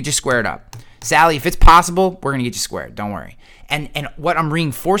 We'll get you squared up. Sally, if it's possible, we're going to get you squared. Don't worry. And what I'm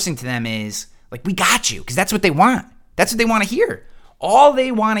reinforcing to them is, like, we got you, because that's what they want. That's what they want to hear. All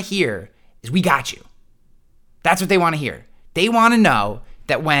they want to hear is we got you. That's what they want to hear. They want to know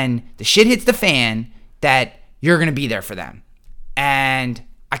that when the shit hits the fan, that you're going to be there for them. And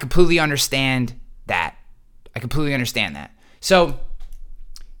I completely understand that. So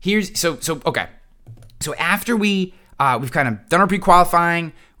okay. So after we've kind of done our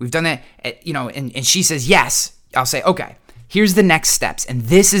pre-qualifying, we've done that, and she says yes, I'll say, okay, here's the next steps. And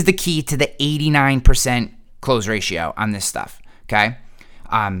this is the key to the 89% close ratio on this stuff. Okay.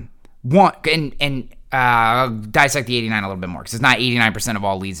 I'll dissect the 89 a little bit more because it's not 89% of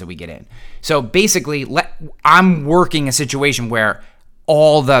all leads that we get in. So basically, I'm working a situation where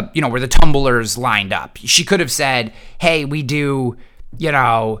all the, where the tumblers lined up. She could have said, hey, we do,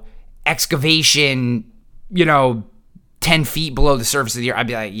 excavation, 10 feet below the surface of the earth. I'd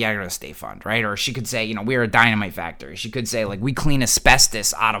be like, yeah, you're a state fund, right? Or she could say, we're a dynamite factory. She could say, like, we clean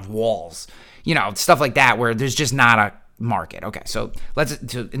asbestos out of walls, stuff like that, where there's just not a market. Okay, so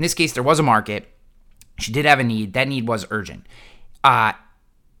in this case, there was a market. She did have a need. That need was urgent.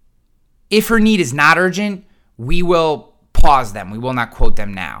 If her need is not urgent, we will pause them. We will not quote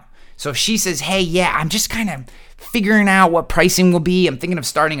them now. So if she says, hey, yeah, I'm just kind of figuring out what pricing will be. I'm thinking of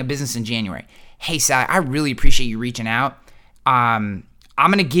starting a business in January. Hey, Sally, I really appreciate you reaching out. I'm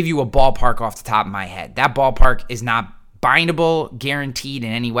going to give you a ballpark off the top of my head. That ballpark is not bindable, guaranteed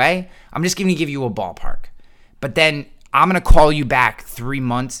in any way. I'm just going to give you a ballpark. But then I'm going to call you back 3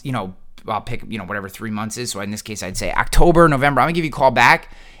 months, I'll pick, whatever 3 months is. So in this case, I'd say October, November. I'm going to give you a call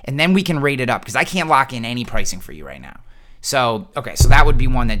back, and then we can rate it up because I can't lock in any pricing for you right now. So, okay, so that would be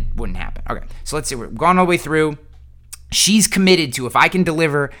one that wouldn't happen. Okay, so let's see. We're going all the way through. She's committed to, if I can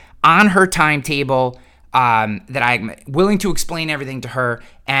deliver on her timetable, that I'm willing to explain everything to her,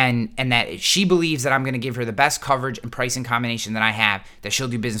 and that she believes that I'm going to give her the best coverage and pricing combination that I have, that she'll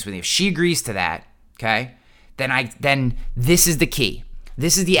do business with me. If she agrees to that, okay, then this is the key.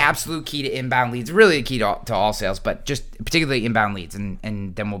 This is the absolute key to inbound leads, really the key to all sales, but just particularly inbound leads, and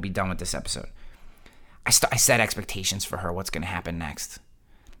then we'll be done with this episode. I set expectations for her, what's going to happen next.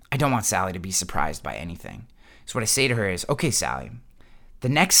 I don't want Sally to be surprised by anything. So what I say to her is, okay, Sally, the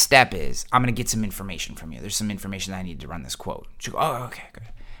next step is I'm going to get some information from you. There's some information that I need to run this quote. She goes, oh, okay, good.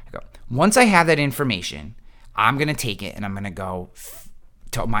 I go, once I have that information, I'm going to take it and I'm going to go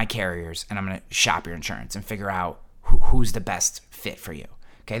to my carriers and I'm going to shop your insurance and figure out who's the best fit for you.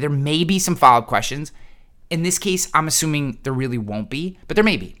 Okay, there may be some follow-up questions. In this case, I'm assuming there really won't be, but there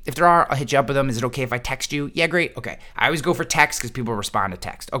may be. If there are, I'll hit you up with them. Is it okay if I text you? Yeah, great. Okay. I always go for text because people respond to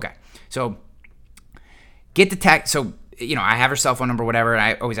text. Okay. So get the text. So, I have her cell phone number, whatever. And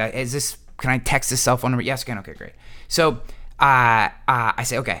I always ask, can I text this cell phone number? Yes, I can. Okay, great. So I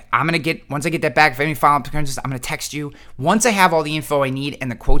say, okay, once I get that back, if any follow-up questions, I'm going to text you. Once I have all the info I need and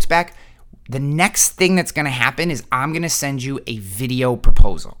the quotes back, the next thing that's going to happen is I'm going to send you a video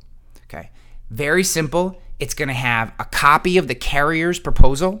proposal. Okay. Very simple. It's going to have a copy of the carrier's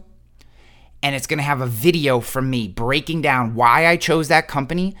proposal, and it's going to have a video from me breaking down why I chose that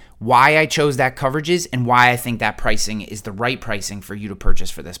company, why I chose that coverages, and why I think that pricing is the right pricing for you to purchase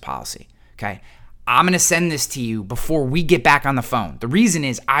for this policy. Okay. I'm going to send this to you before we get back on the phone. The reason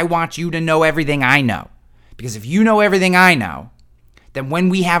is I want you to know everything I know, because if you know everything I know, then when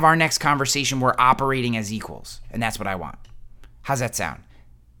we have our next conversation, we're operating as equals, and that's what I want. How's that sound?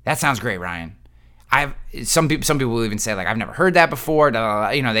 That sounds great, Ryan. Some people will even say, like, I've never heard that before.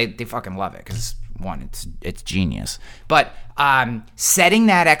 They fucking love it because, one, it's genius. But setting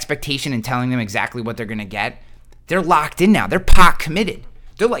that expectation and telling them exactly what they're going to get, they're locked in now. They're pot committed.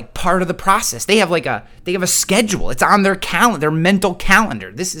 They're like part of the process. They have a schedule. It's on their calendar, their mental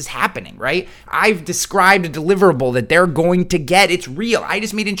calendar. This is happening, right? I've described a deliverable that they're going to get. It's real. I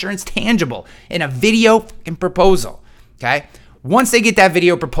just made insurance tangible in a video fucking proposal. Okay. Once they get that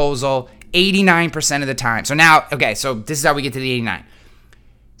video proposal, 89% of the time. So now, okay, so this is how we get to the 89.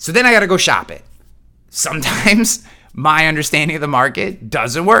 So then I got to go shop it. Sometimes my understanding of the market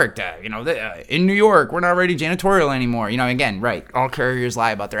doesn't work. In New York, we're not writing janitorial anymore. Again, right, all carriers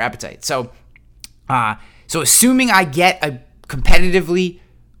lie about their appetite. So assuming I get a competitively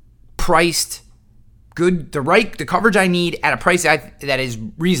priced, the coverage I need at a price that is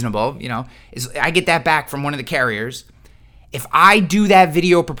reasonable, I get that back from one of the carriers. If I do that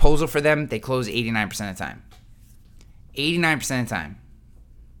video proposal for them, they close 89% of the time. 89% of the time.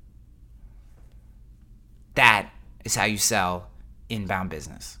 That is how you sell inbound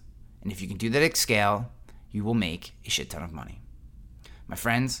business. And if you can do that at scale, you will make a shit ton of money. My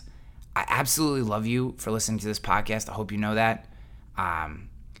friends, I absolutely love you for listening to this podcast. I hope you know that.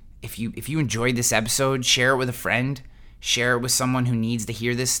 If you enjoyed this episode, share it with a friend. Share it with someone who needs to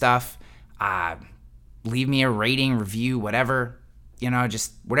hear this stuff. Leave me a rating, review, whatever.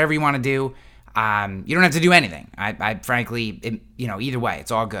 Just whatever you want to do. You don't have to do anything. I frankly, either way,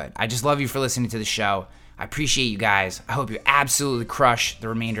 it's all good. I just love you for listening to the show. I appreciate you guys. I hope you absolutely crush the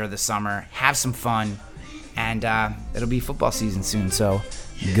remainder of the summer. Have some fun. And it'll be football season soon, so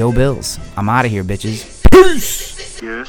go Bills. I'm out of here, bitches. Peace! Yes.